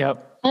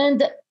 Yep.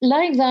 And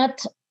like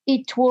that,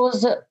 it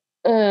was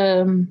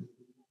the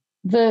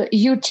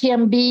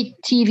UTMB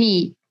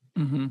TV.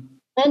 Mm-hmm.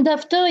 And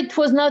after, it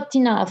was not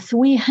enough.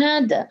 We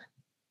had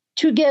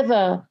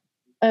together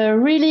a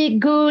really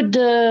good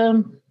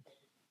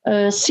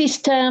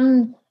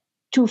system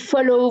to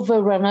follow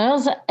the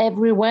runners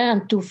everywhere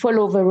and to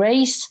follow the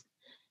race.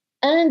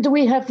 And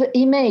we have the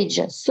image.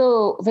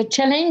 So the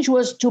challenge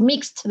was to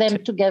mix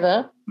them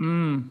together.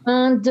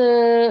 And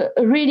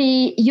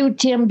really,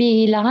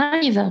 UTMB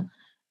Live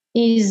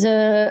is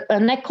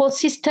an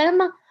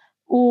ecosystem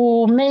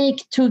who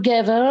make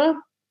together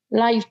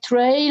live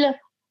trail,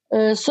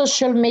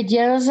 social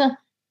medias,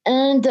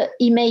 and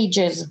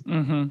images,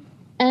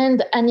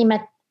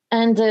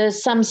 and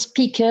some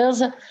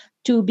speakers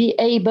to be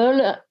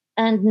able.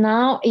 And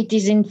now it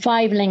is in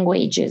 5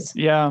 languages.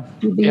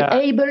 To be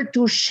able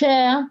to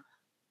share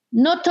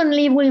not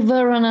only with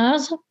the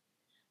runners,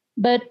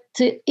 but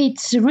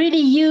it's really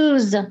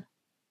used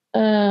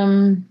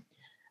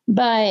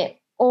by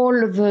all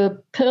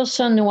the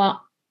person who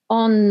are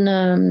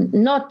on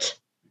not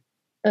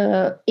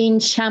in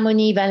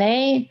Chamonix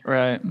Valley,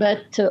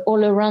 but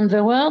all around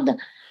the world.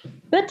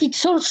 But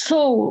it's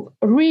also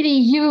really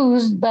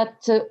used by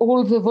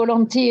all the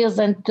volunteers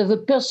and the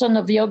person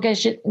of the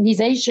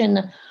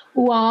organization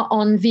who are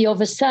on the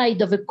other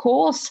side of the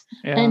course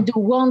and who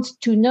want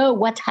to know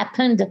what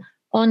happened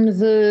on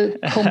the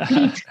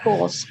complete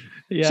course.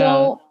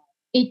 So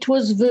it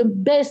was the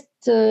best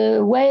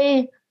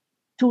way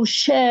to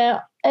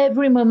share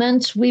every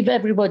moment with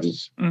everybody.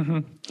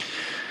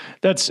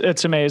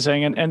 It's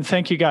amazing. And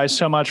thank you guys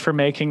so much for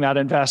making that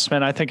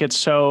investment. I think it's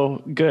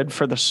so good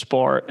for the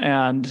sport,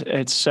 and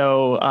it's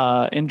so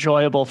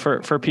enjoyable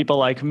for people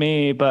like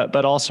me,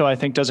 but also I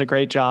think does a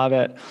great job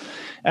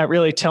at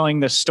really telling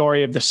the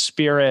story of the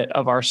spirit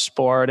of our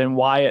sport and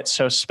why it's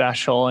so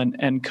special,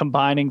 and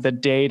combining the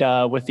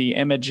data with the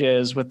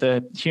images, with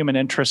the human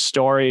interest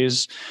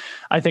stories,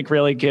 I think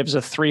really gives a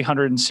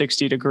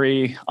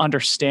 360-degree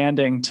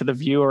understanding to the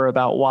viewer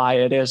about why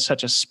it is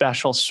such a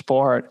special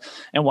sport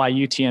and why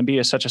UTMB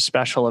is such a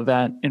special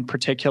event in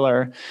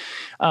particular.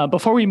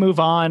 Before we move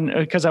on,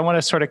 because I want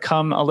to sort of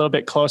come a little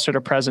bit closer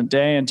to present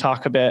day and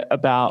talk a bit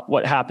about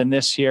what happened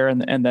this year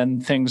and then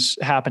things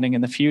happening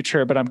in the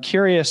future. But I'm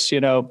curious,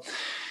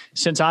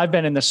 since I've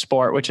been in the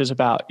sport, which is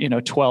about,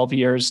 12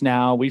 years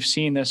now, we've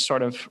seen this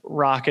sort of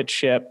rocket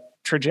ship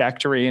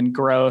trajectory and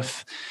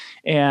growth.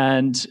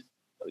 And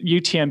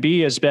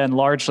UTMB has been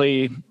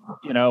largely,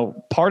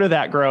 part of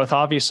that growth,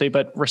 obviously,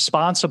 but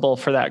responsible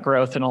for that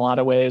growth in a lot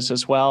of ways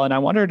as well. And I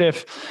wondered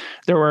if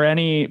there were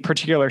any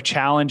particular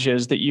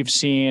challenges that you've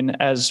seen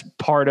as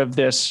part of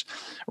this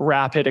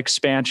rapid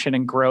expansion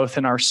and growth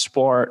in our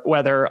sport,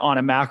 whether on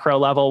a macro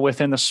level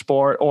within the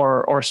sport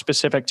or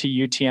specific to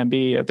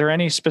UTMB. Are there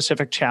any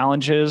specific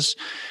challenges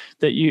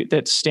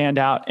that stand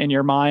out in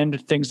your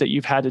mind, things that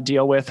you've had to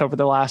deal with over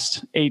the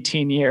last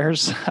 18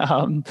 years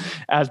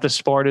as the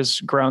sport has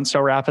grown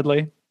so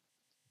rapidly?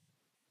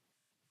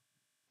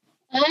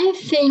 I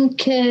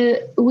think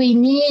we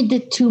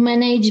need to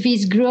manage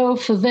this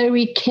growth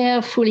very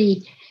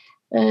carefully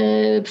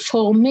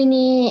for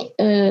many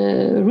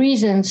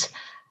reasons.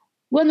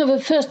 One of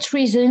the first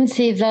reasons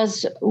is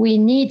that we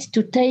need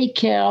to take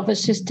care of the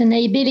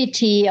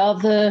sustainability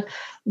of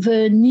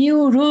the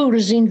new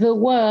rules in the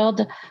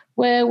world,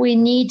 where we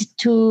need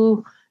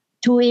to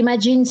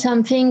imagine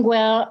something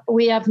where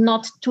we have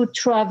not to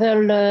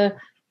travel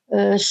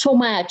so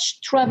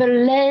much, travel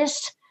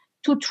less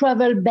to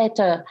travel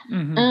better.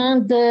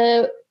 And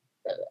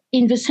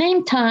in the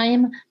same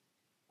time,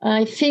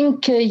 I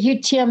think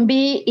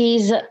UTMB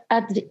is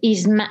at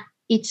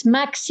its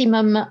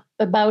maximum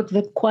about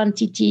the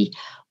quantity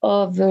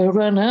of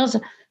runners.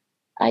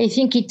 I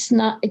think it's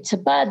a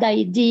bad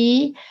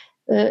idea.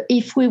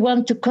 If we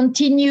want to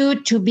continue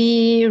to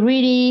be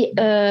really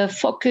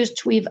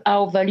focused with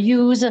our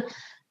values,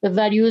 the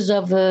values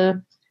of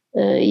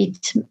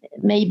it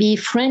may be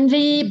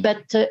friendly,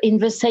 but in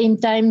the same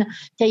time,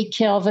 take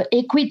care of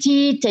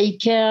equity,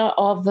 take care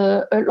of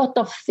a lot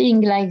of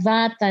things like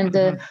that,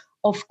 and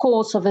of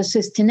course of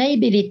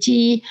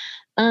sustainability.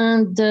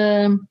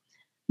 And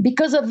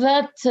because of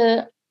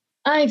that,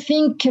 I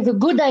think the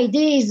good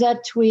idea is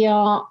that we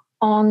are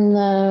on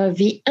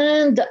the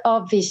end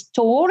of this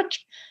talk,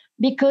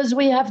 because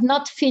we have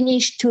not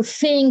finished to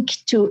think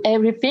to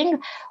everything.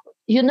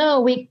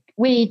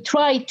 We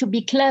try to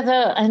be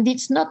clever, and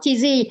it's not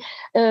easy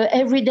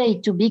every day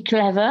to be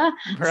clever.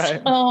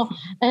 Right.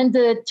 And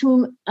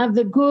to have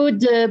a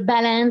good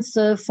balance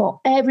for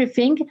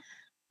everything.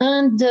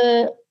 And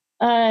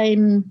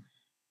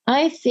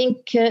I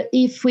think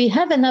if we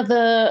have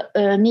another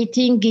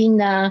meeting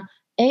in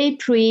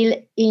April,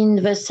 in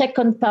the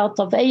second part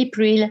of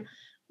April,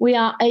 we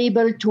are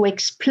able to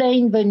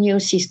explain the new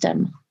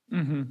system.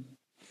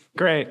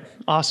 Great.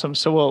 Awesome.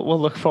 So we'll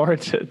look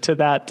forward to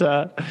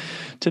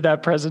that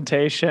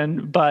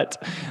presentation.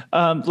 But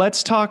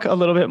let's talk a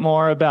little bit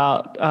more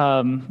about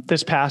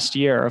this past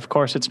year. Of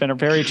course, it's been a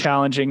very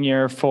challenging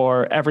year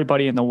for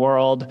everybody in the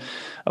world.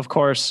 Of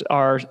course,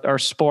 our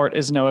sport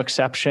is no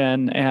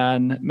exception,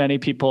 and many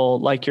people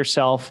like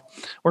yourself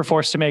were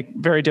forced to make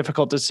very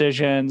difficult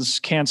decisions,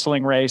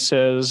 canceling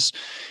races.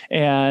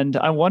 And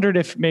I wondered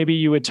if maybe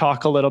you would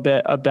talk a little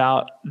bit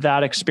about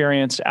that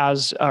experience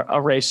as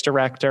a race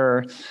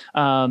director,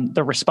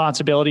 the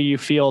responsibility you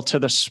feel to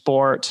the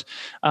sport,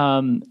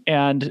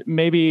 And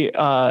maybe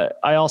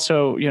I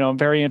also, I'm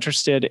very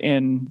interested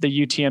in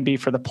the UTMB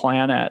for the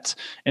planet.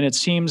 And it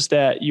seems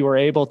that you were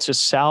able to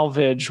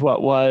salvage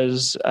what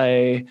was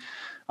a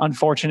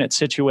unfortunate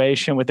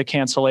situation with the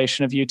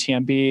cancellation of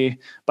UTMB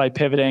by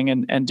pivoting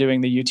and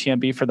doing the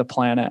UTMB for the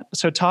planet.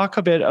 So talk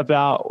a bit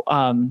about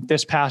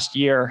this past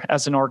year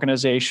as an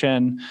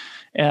organization.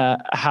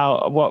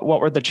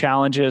 What were the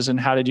challenges and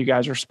how did you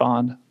guys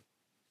respond?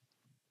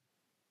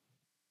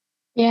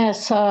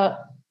 Yes,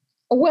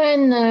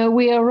 when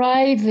we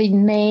arrived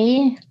in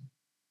May,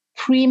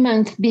 3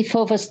 months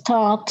before the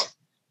start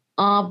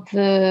of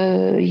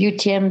the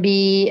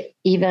UTMB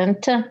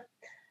event,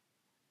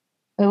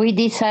 we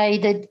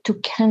decided to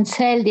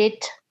cancel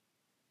it.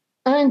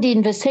 And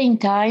in the same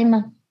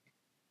time,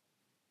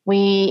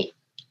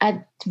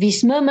 at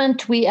this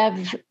moment, we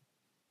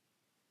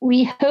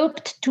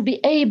hoped to be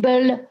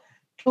able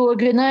to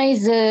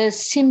organize a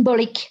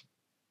symbolic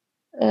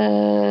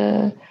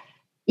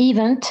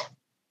event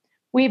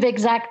with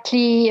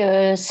exactly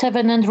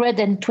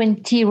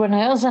 720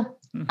 runners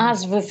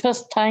as the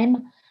first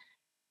time.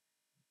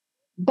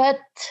 But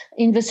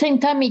in the same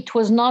time, it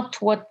was not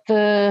what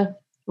the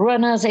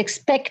runners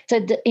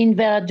expected in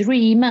their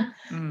dream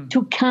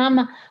to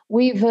come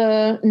with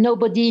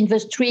nobody in the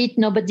street,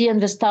 nobody on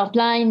the start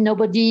line,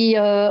 nobody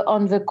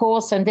on the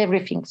course and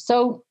everything.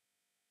 So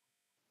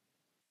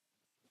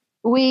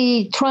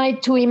we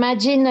tried to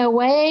imagine a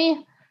way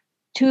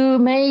to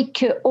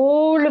make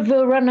all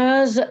the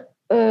runners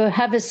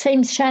have the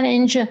same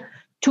challenge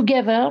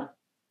together,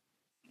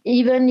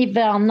 even if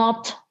they are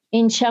not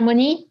in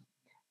Chamonix,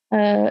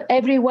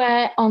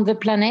 everywhere on the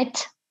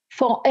planet,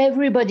 for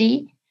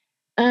everybody.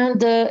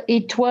 And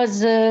it was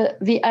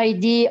the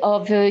idea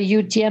of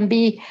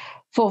UTMB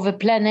for the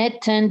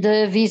planet and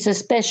this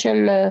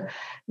special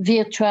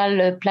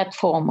virtual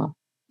platform.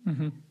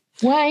 Mm-hmm.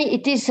 Why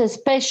it is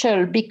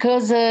special?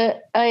 Because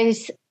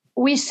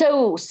we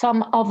saw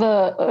some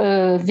other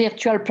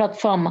virtual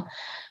platform,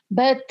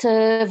 but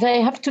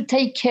they have to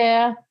take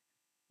care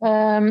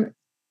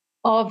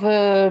of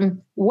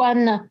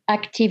one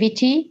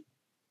activity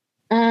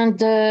and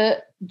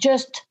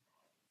just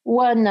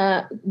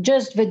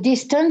the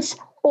distance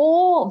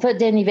or the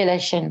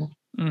denivellation.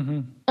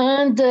 Mm-hmm.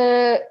 And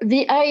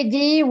the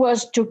idea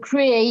was to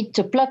create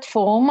a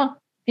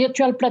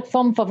virtual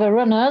platform for the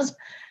runners,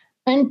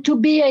 and to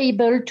be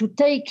able to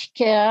take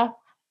care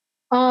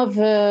of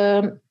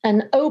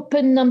an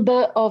open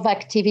number of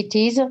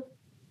activities,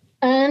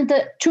 and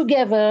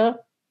together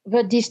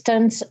the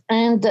distance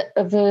and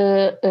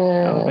the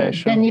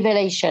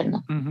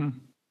denivellation. Mm-hmm.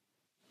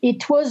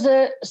 It was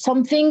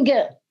something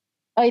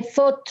I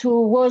thought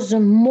was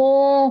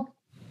more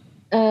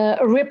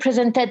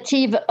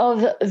representative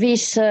of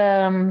this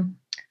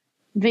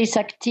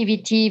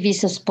activity,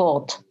 this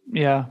sport.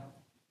 Yeah.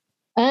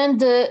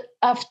 And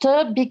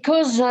after,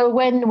 because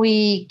when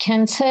we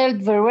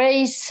canceled the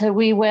race,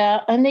 we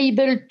were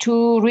unable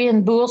to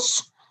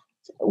reimburse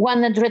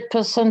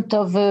 100%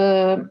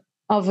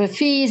 of the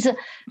fees,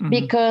 mm-hmm.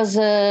 because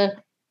a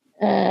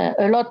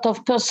lot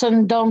of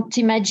persons don't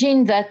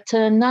imagine that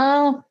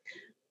now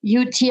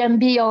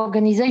UTMB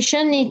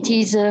organization, it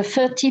is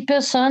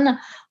 30%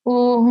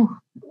 who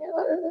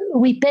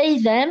we pay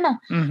them,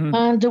 mm-hmm.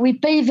 and we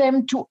pay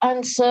them to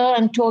answer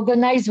and to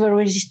organize the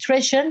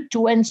registration,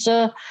 to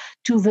answer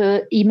to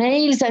the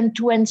emails and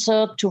to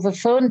answer to the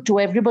phone to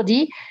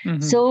everybody.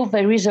 Mm-hmm. So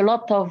there is a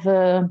lot of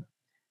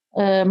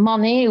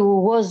money who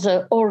was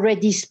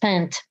already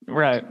spent.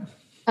 Right.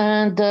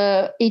 And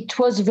it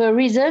was the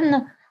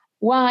reason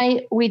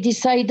why we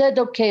decided,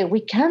 okay, we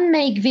can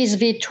make this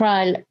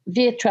virtual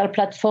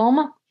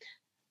platform,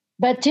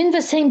 but in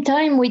the same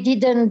time, we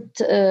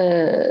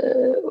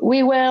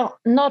were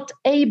not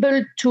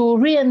able to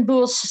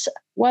reimburse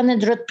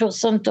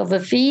 100% of the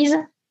fees.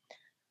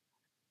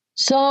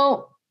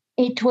 So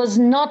it was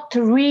not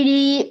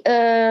really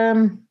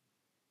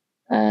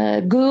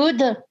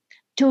good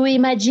to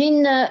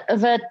imagine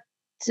that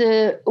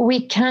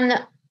we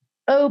can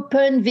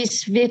open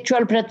this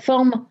virtual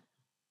platform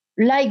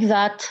like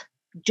that,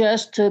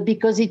 just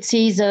because it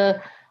is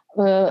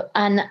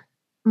an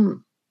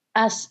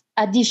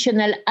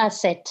additional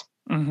asset.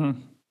 Mm-hmm.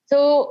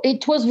 So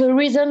it was the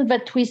reason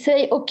that we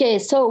say, okay,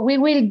 so we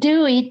will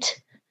do it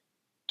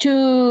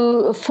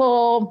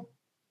for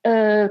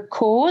a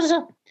cause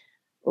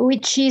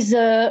which is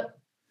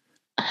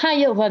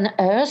higher than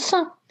us.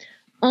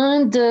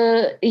 And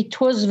it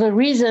was the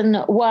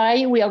reason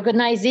why we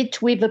organized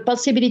it with the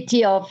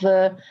possibility of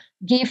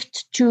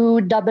gift to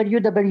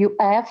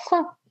WWF,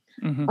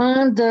 mm-hmm.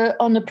 and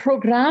on a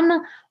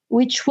program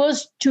which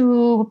was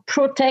to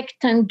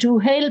protect and to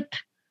help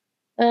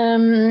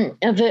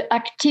the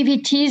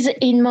activities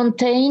in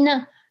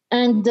mountain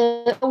and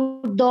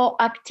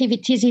outdoor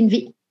activities in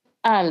the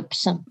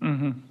Alps.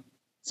 Mm-hmm.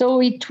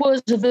 So it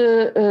was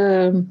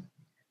the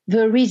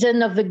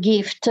reason of the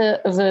gift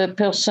the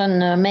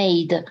person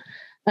made.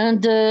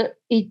 And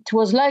it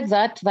was like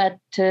that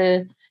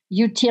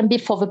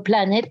UTMB for the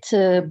planet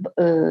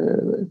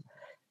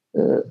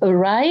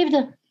arrived.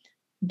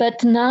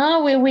 But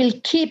now we will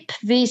keep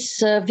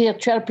this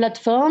virtual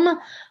platform,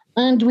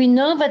 and we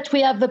know that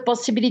we have the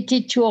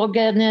possibility to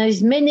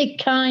organize many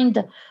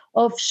kind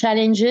of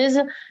challenges,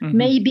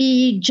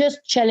 maybe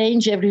just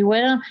challenge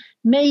everywhere,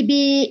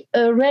 maybe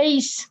a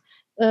race,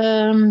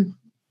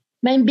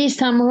 maybe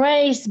some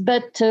race,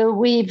 but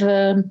with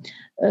a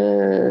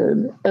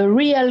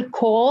real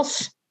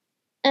course,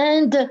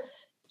 and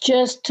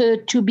just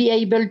to be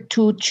able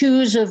to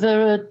choose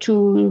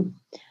to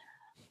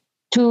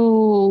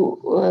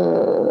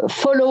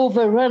follow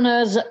the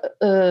runners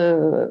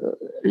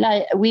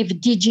like with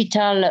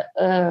digital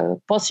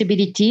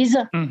possibilities.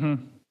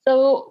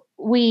 So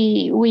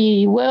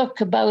we work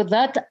about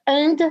that,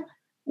 and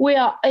we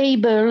are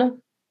able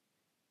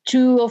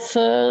to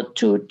offer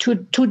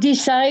to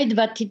decide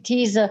that it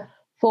is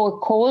for a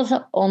cause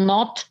or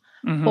not,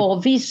 for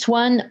this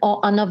one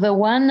or another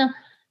one.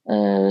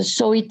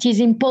 So it is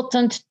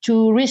important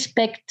to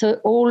respect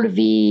all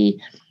the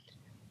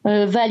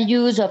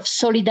values of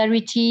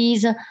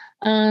solidarities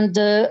and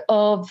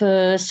of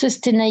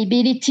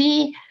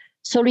sustainability.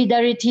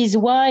 Solidarity is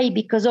why?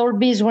 Because all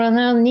these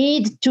runners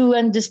need to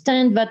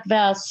understand that they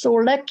are so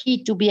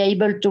lucky to be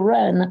able to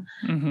run,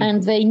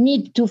 and they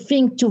need to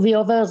think to the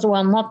others who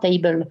are not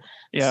able.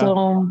 Yeah.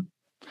 So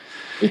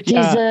it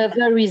is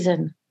the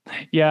reason.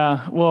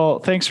 Yeah. Well,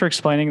 thanks for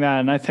explaining that.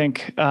 And I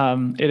think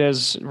it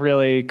is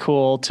really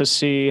cool to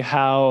see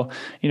how,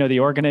 the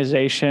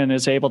organization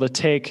is able to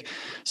take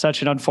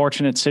such an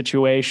unfortunate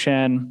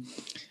situation,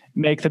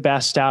 make the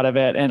best out of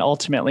it, and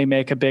ultimately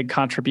make a big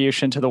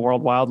contribution to the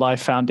World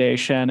Wildlife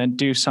Foundation and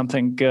do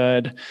something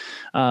good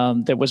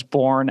that was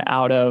born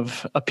out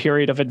of a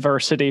period of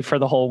adversity for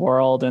the whole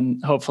world,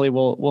 and hopefully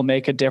will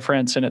make a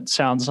difference. And it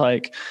sounds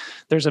like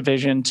there's a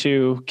vision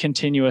to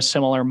continue a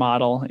similar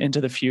model into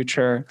the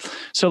future.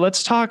 So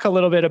let's talk a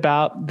little bit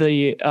about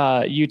the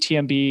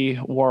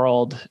UTMB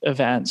World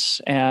events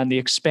and the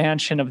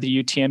expansion of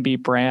the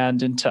UTMB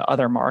brand into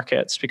other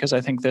markets, because I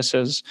think this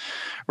is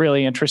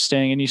really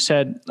interesting. And you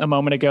said a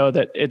moment ago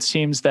that it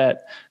seems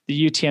that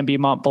the UTMB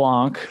Mont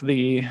Blanc,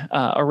 the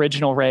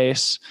original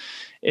race,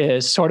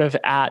 is sort of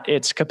at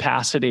its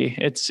capacity.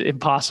 It's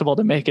impossible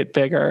to make it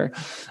bigger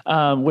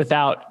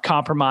without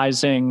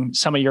compromising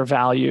some of your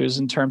values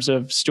in terms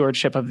of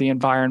stewardship of the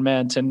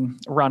environment and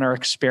runner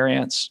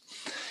experience.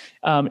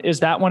 Is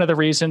that one of the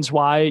reasons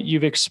why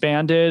you've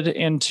expanded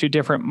into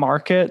different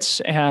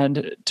markets?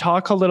 And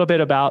talk a little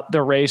bit about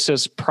the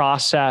race's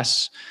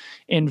process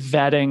in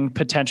vetting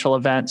potential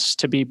events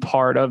to be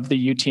part of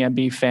the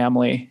UTMB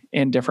family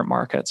in different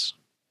markets.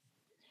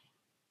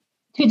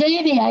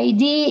 Today, the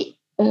idea,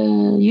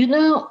 on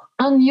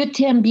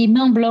UTMB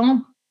Mont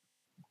Blanc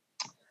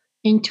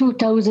in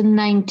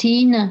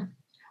 2019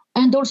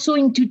 and also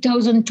in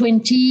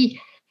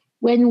 2020,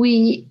 when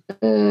we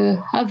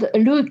have a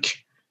look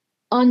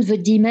on the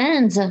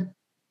demands,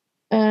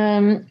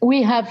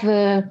 we have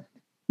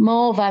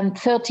more than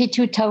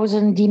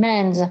 32,000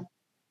 demands.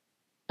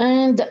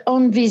 And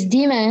on these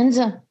demands,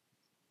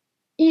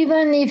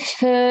 even if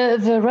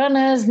the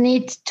runners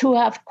need to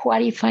have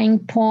qualifying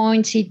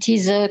points, it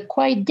is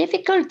quite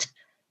difficult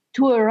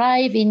to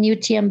arrive in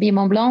UTMB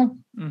Mont Blanc.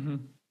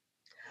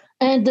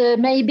 And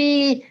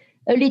maybe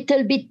a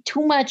little bit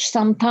too much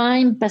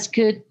sometimes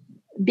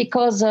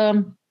because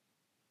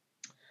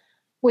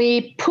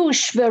we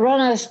push the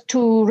runners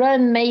to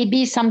run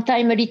maybe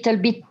sometimes a little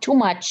bit too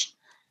much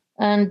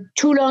and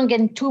too long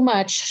and too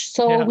much.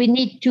 So we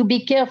need to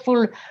be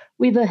careful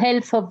with the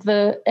health of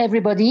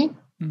everybody.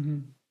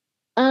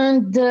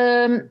 And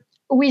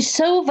we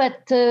saw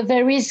that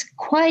there is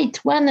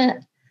quite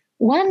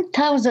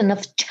 1,000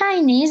 of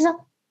Chinese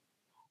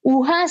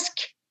who ask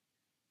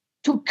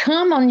to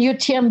come on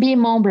UTMB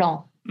Mont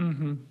Blanc.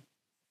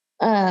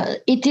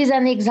 It is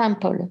an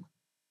example.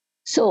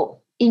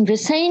 So in the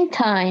same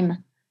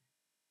time,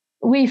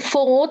 we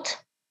thought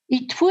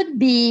it would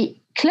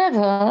be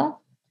clever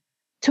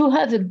to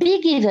have a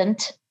big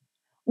event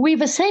with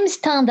the same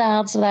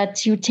standards that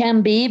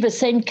UTMB, the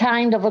same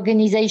kind of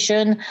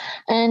organization,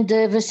 and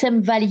the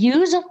same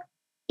values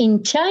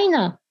in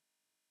China.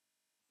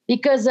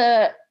 Because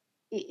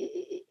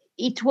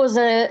it was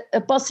a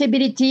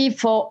possibility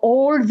for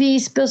all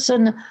these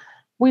persons.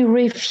 We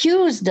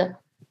refused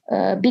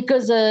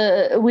because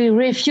we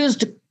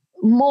refused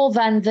more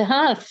than the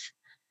half.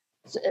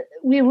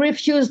 We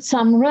refused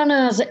some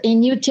runners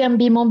in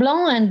UTMB Mont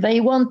Blanc, and they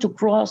want to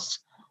cross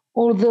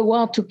all the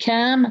way to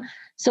come.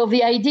 So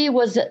the idea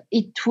was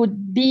it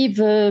would be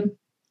the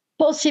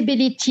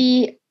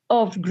possibility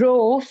of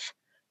growth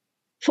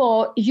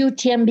for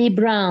UTMB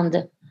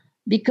brand.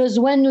 Because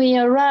when we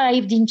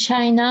arrived in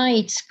China,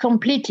 it's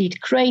completely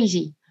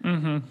crazy,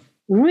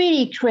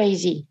 really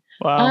crazy.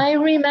 Wow. I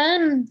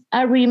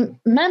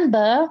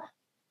remember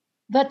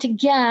that a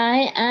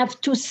guy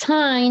have to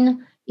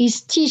sign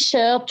his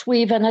T-shirt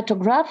with an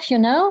autograph,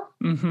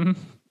 and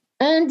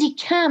he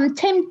came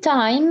 10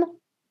 times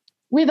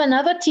with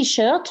another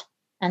T-shirt,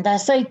 and I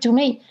said to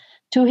him,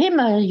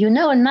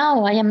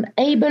 now I am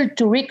able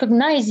to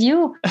recognize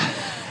you.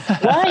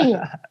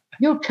 Why?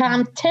 You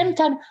come 10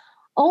 times.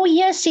 oh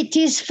yes, it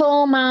is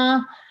for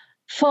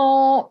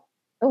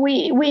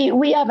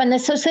we have an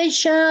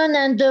association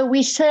and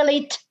we sell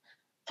it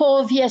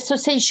for the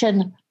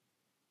association.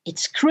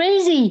 It's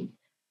crazy.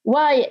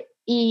 Why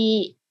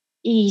he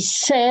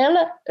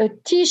sell a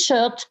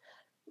T-shirt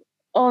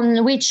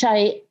on which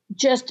I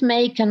just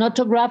make an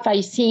autograph. I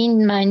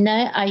sign my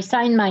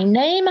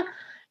name,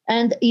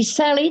 and he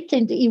sell it,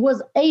 and he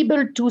was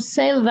able to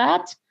sell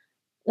that.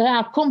 They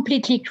are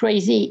completely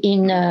crazy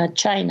in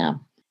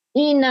China.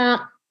 In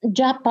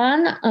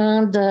Japan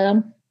and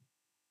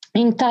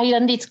in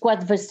Thailand, it's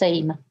quite the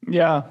same.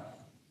 Yeah.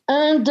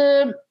 And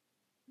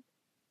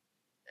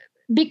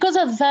because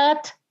of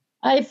that,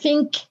 I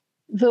think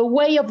the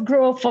way of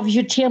growth of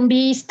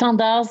UTMB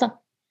standards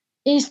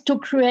is to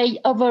create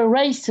other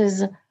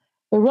races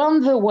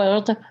around the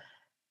world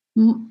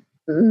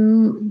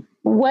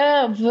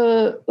where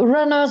the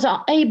runners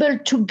are able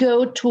to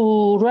go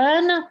to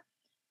run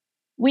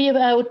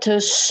without a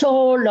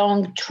so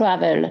long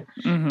travel.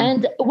 Mm-hmm.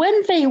 And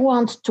when they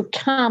want to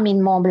come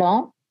in Mont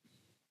Blanc,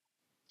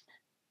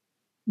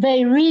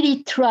 they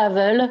really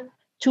travel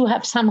to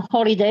have some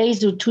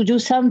holidays or to do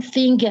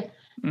something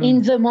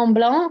in the Mont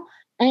Blanc.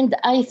 And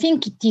I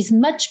think it is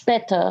much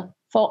better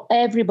for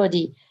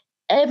everybody.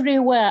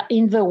 Everywhere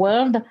in the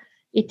world,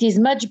 it is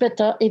much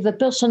better if a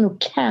person who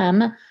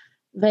can,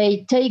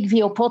 they take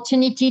the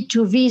opportunity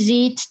to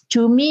visit,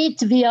 to meet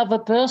the other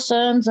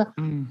persons,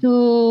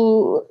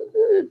 to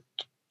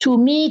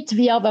meet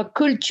the other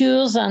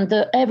cultures and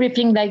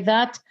everything like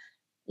that.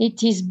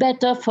 It is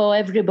better for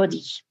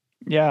everybody.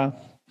 Yeah.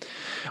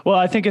 Well,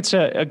 I think it's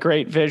a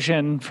great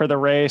vision for the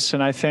race.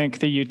 And I think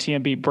the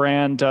UTMB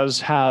brand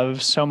does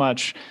have so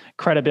much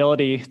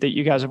credibility that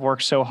you guys have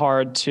worked so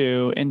hard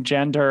to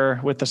engender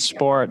with the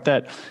sport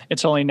that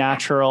it's only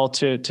natural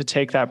to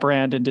take that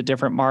brand into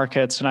different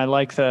markets. And I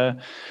like the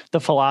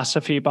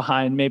philosophy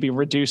behind maybe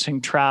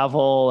reducing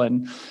travel,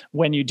 and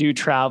when you do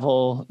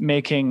travel,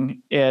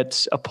 making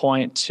it a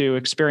point to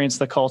experience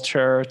the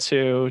culture,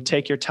 to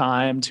take your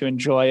time, to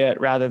enjoy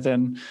it rather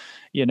than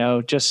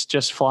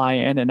just fly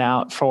in and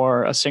out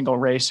for a single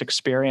race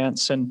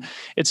experience. And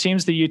it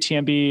seems the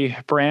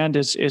UTMB brand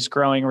is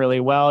growing really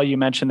well. You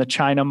mentioned the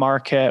China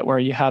market where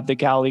you have the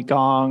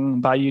Gaoligong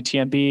by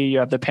UTMB, you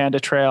have the Panda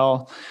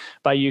Trail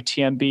by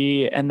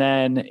UTMB, and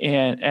then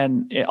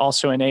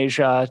also in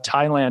Asia,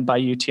 Thailand by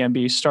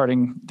UTMB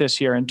starting this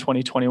year in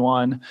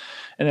 2021.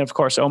 And then, of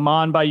course,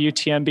 Oman by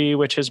UTMB,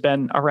 which has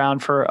been around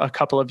for a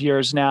couple of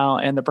years now,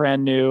 and the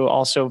brand new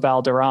also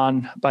Val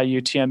d'Aran by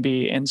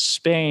UTMB in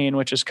Spain,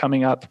 which is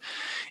coming up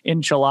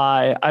in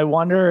July. I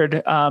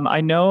wondered,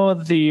 I know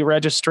the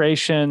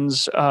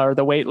registrations or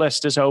the wait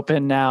list is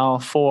open now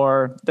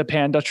for the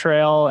Panda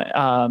Trail,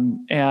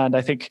 and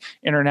I think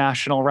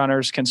international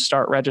runners can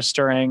start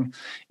registering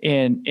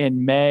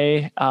in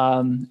May.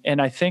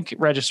 And I think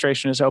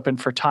registration is open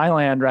for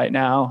Thailand right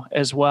now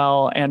as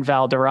well, and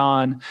Val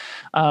d'Aran.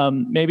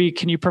 Maybe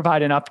can you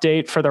provide an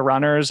update for the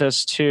runners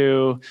as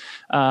to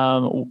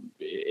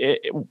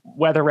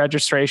whether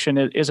registration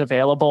is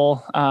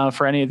available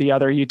for any of the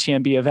other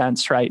UTMB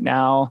events right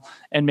now,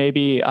 and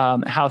maybe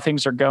how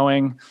things are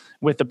going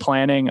with the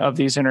planning of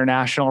these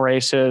international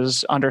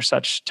races under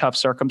such tough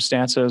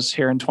circumstances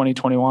here in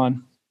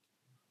 2021?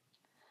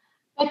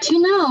 But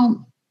in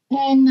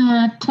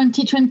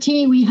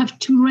 2020, we have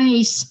two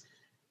races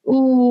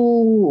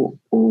who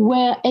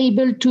were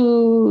able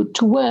to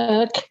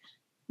work.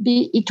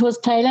 It was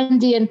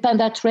Thailand and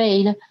Panda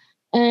Trail.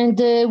 And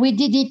we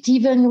did it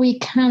even we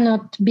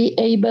cannot be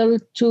able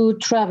to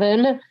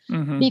travel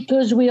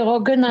because we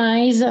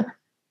organize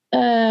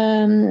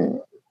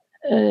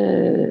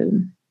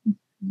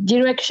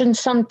direction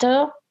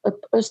center,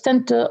 a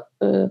center,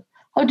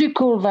 how do you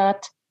call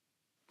that?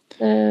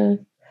 A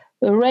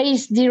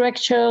race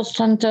direction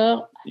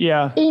center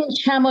in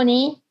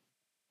Chamonix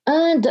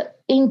and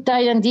in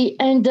Thailand.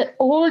 And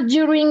all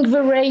during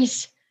the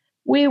race,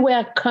 we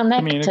were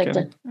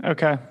connected.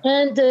 Okay.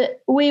 And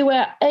we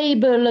were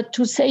able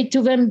to say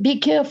to them, be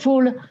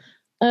careful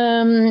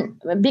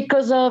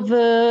because of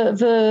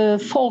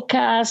the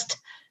forecast.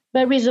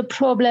 There is a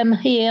problem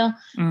here.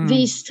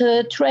 This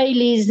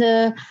trail is,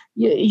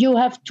 you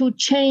have to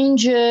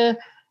change the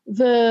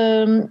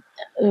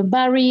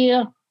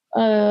barrier,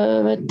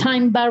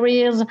 time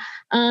barriers,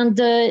 and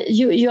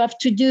you have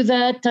to do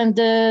that. And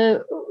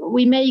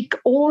we make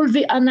all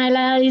the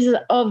analysis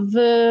of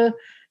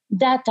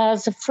data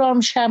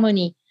from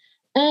Chamonix.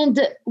 And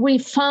we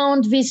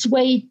found this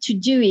way to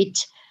do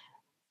it.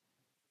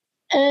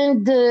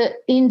 And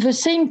in the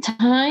same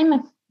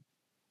time,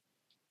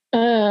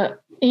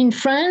 in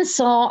France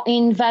or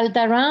in Val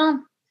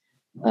d'Aran,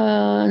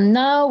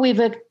 now with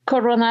the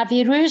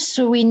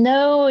coronavirus, we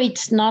know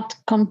it's not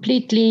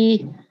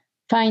completely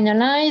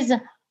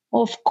finalized.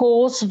 Of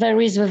course, there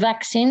is the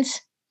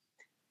vaccines,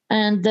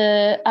 and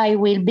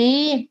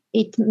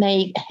it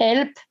may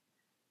help.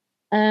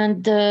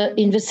 And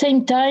in the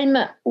same time,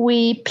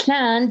 we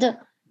planned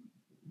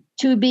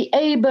to be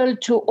able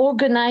to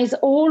organize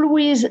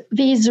always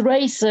these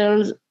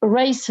races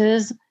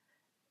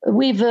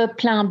with a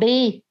plan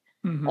B.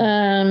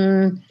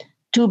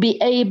 to be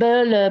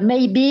able,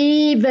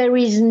 maybe there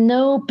is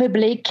no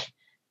public,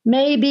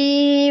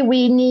 maybe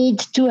we need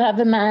to have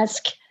a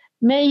mask,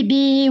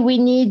 maybe we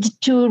need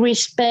to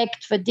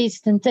respect the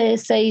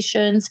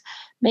distances,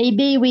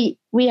 maybe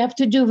we have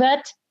to do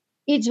that.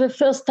 It's the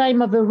first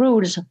time of the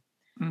rules.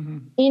 Mm-hmm.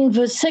 In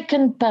the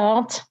second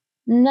part,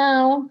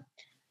 now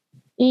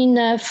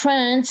in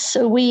France,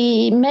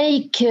 we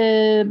make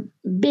a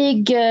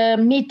big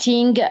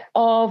meeting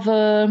of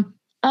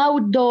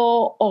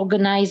outdoor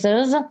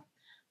organizers.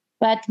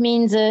 That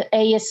means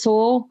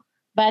ASO.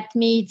 That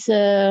means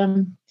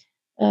for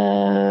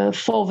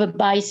the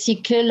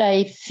bicycle,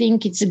 I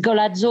think it's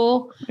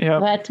Golazzo.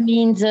 Yep. That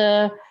means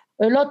a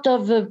lot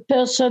of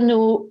person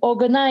who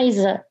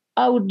organize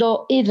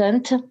outdoor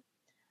event.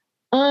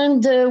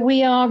 And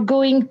we are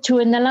going to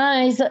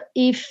analyze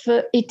if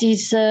it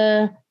is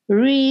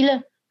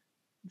real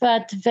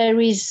that there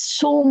is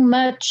so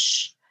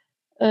much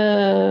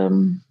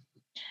the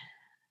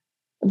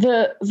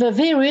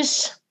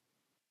virus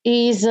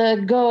is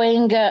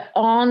going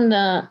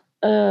on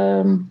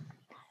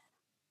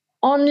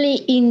only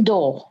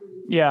indoor.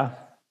 Yeah.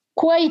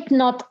 Quite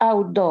not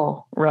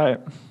outdoor. Right.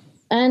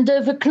 And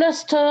the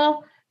cluster,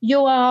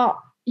 you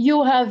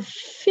have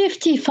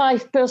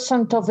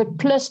 55% of the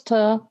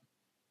cluster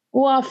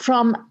who are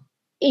from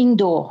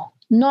indoor,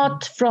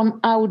 not from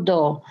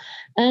outdoor.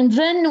 And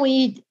then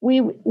we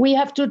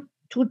have to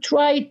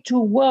try to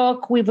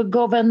work with the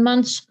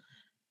governments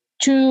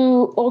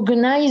to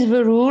organize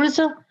the rules,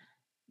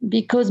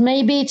 because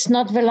maybe it's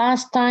not the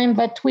last time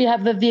that we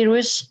have the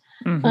virus.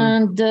 Mm-hmm.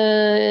 And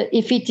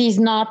if it is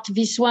not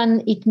this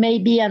one, it may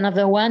be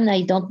another one.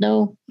 I don't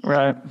know.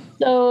 Right.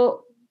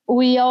 So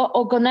we are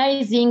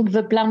organizing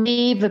the plan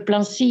B, the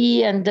plan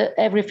C, and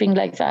everything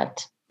like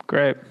that.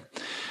 Great.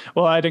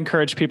 Well, I'd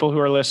encourage people who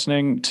are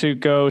listening to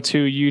go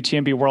to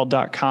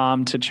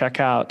utmbworld.com to check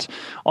out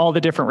all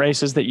the different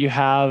races that you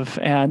have.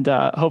 And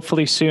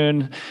hopefully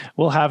soon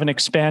we'll have an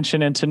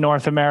expansion into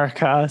North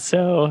America.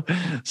 So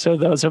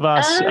those of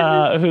us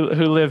who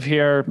live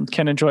here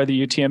can enjoy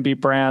the UTMB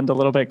brand a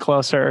little bit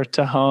closer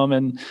to home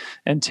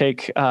and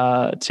take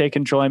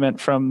enjoyment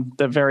from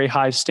the very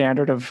high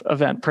standard of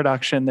event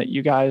production that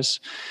you guys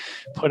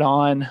put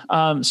on.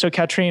 So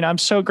Catherine, I'm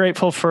so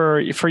grateful for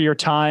your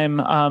time.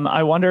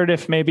 I wondered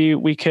if maybe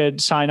we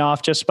could sign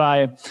off just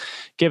by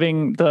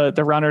giving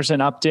the runners an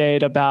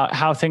update about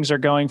how things are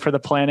going for the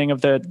planning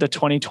of the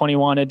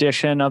 2021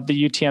 edition of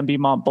the UTMB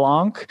Mont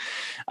Blanc,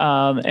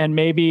 and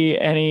maybe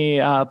any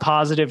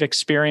positive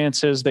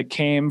experiences that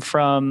came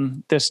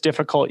from this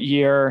difficult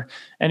year,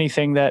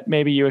 anything that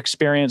maybe you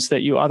experienced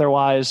that you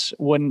otherwise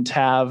wouldn't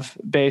have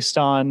based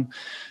on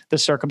the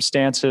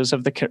circumstances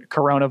of the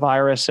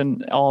coronavirus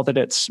and all that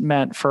it's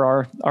meant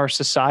for our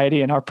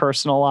society and our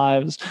personal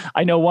lives.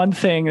 I know one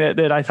thing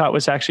that I thought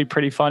was actually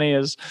pretty funny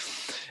is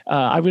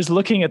I was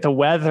looking at the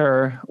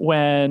weather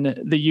when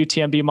the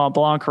UTMB Mont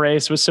Blanc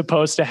race was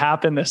supposed to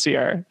happen this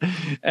year,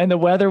 and the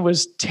weather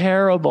was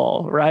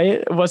terrible,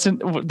 right? It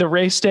wasn't the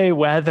race day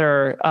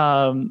weather.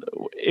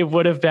 It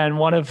would have been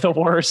one of the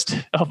worst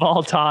of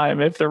all time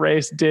if the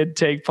race did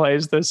take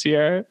place this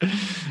year.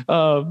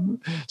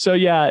 So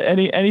yeah,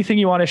 anything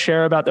you want to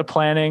share about the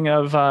planning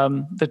of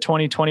the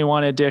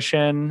 2021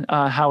 edition,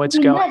 how it's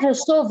going? I never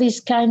saw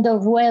this kind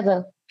of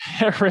weather.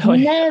 Really?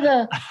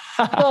 Never.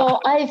 So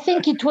I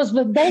think it was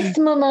the best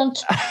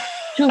moment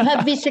to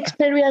have this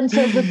experience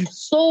of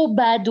so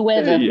bad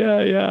weather.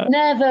 Yeah.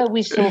 Never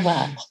we saw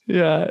that.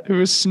 Yeah, it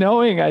was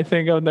snowing, I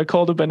think, on the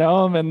Col de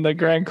Bonhomme and the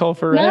Grand Col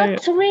Ferret.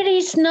 Not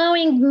really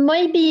snowing,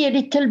 maybe a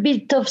little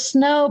bit of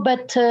snow,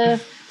 but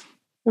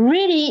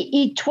really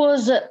it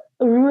was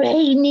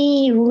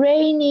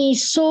rainy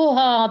so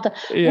hard,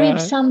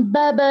 with some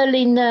bubble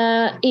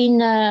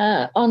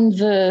on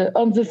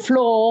the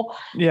floor,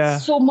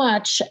 so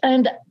much,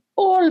 and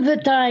all the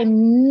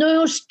time,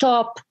 no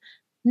stop,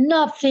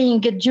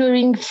 nothing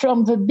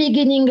from the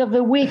beginning of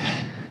the week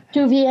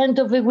to the end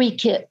of the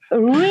week.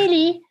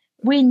 Really,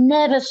 we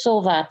never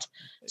saw that.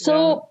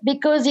 So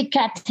because it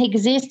can't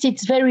exist,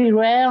 it's very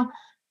rare,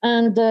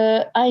 and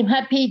I'm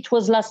happy it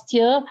was last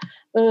year.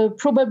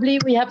 Probably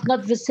we have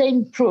not the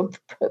same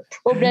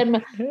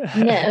problem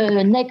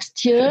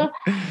next year,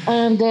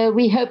 and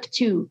we hope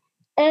to.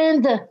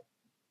 And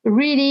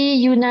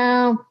really,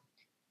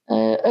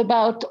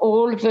 about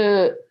all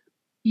the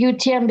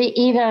UTMB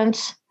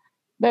events,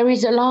 there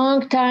is a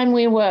long time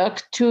we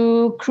work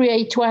to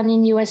create one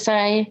in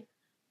USA,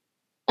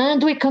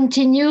 and we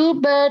continue,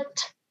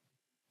 but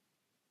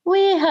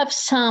we have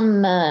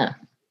some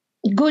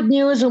good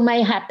news who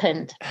may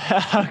happen.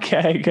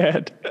 Okay,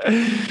 good.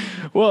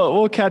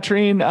 Well,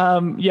 Catherine,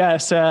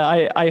 yes,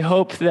 I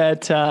hope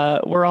that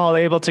we're all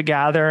able to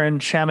gather in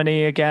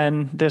Chamonix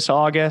again this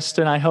August,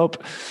 and I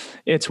hope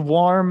it's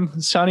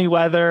warm, sunny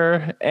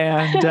weather,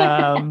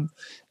 and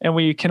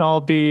we can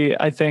all be,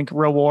 I think,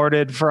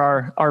 rewarded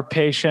for our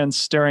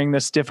patience during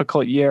this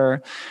difficult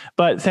year.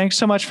 But thanks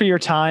so much for your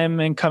time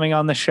and coming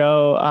on the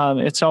show.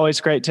 It's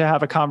always great to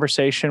have a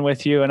conversation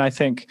with you. And I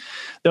think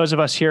those of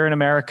us here in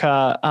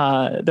America,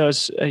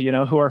 those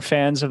who are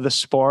fans of the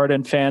sport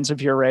and fans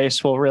of your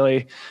race will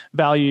really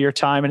value your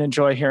time and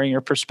enjoy hearing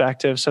your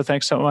perspective. So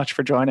thanks so much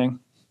for joining.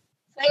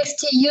 Thanks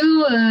to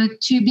you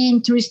to be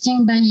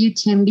interesting by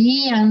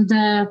UTMB.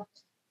 And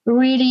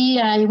really,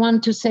 I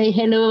want to say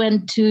hello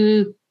and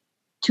to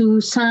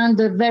send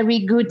a very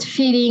good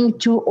feeling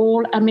to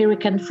all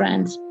American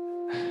friends.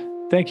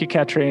 Thank you,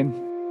 Catherine.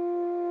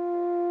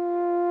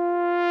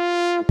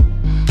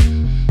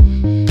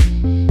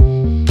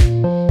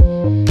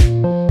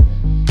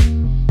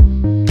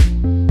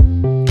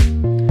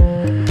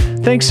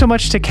 Thanks so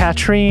much to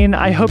Catherine.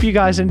 I hope you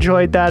guys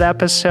enjoyed that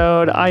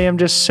episode. I am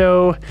just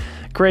so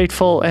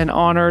grateful and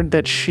honored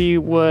that she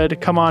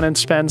would come on and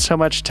spend so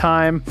much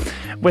time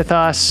with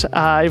us.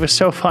 It was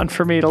so fun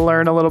for me to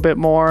learn a little bit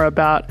more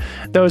about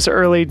those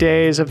early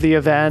days of the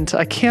event.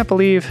 I can't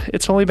believe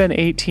it's only been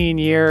 18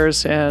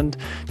 years, and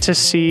to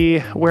see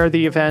where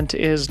the event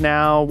is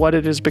now, what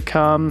it has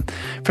become.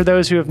 For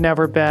those who have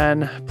never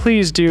been,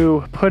 please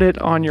do put it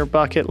on your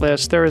bucket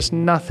list. There is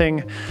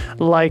nothing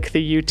like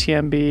the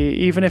UTMB.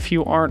 Even if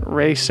you aren't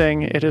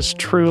racing, it is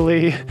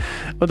truly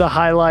the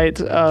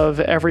highlight of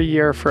every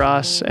year for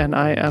us. And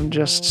I am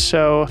just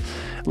so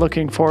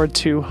looking forward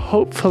to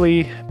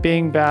hopefully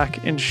being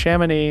back in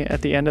Chamonix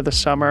at the end of the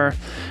summer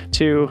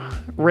to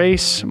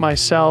race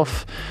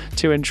myself,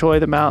 to enjoy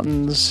the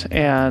mountains,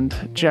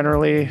 and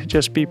generally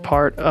just be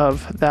part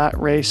of that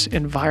race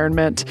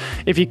environment.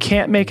 If you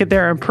can't make it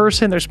there in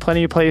person, there's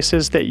plenty of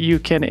places that you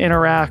can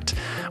interact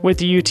with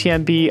the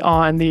UTMB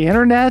on the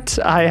internet.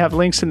 I have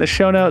links in the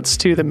show notes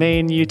to the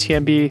main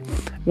UTMB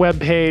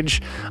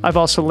webpage. I've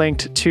also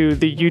linked to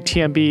the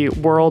UTMB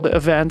World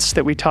events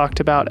that we talked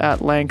about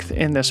at length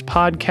in this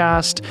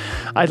podcast.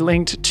 I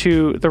linked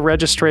to the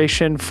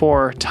registration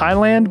for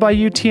Thailand by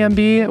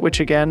UTMB, which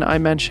again, I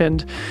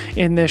mentioned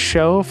in this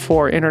show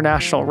for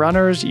international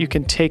runners. You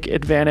can take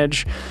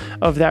advantage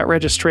of that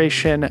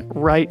registration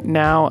right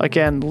now.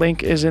 Again,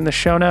 link is in the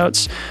show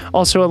notes.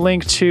 Also a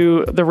link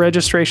to the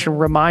registration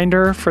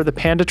reminder for the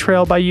Panda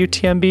Trail by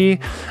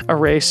UTMB, a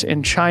race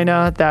in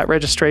China. That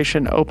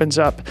registration opens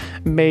up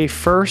May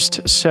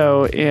 1st,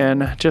 so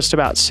in just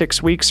about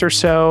 6 weeks or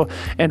so.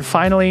 And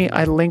finally,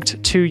 I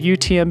linked to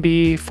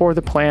UTMB for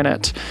the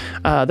Planet,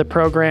 the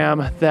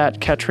program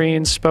that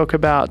Catherine spoke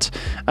about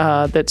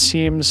that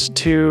seems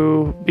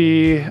to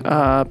be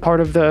part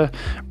of the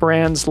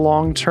brand's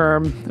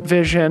long-term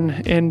vision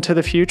into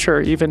the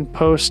future, even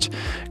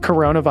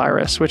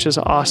post-coronavirus, which is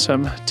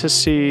awesome to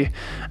see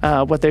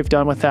what they've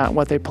done with that and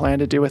what they plan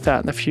to do with that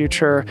in the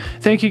future.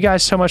 Thank you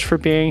guys so much for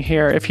being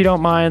here. If you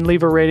don't mind,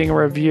 leave a rating and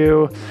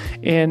review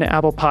in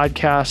Apple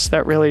Podcasts.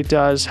 That really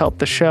does help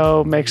the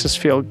show, makes us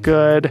feel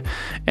good,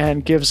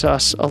 and gives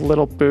us a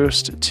little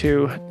boost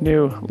to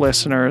new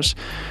listeners.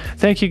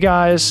 Thank you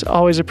guys.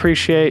 Always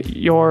appreciate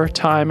your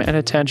time and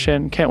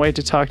attention. Can't wait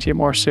to talk to you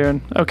more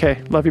soon.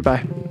 Okay, love you.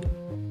 Bye.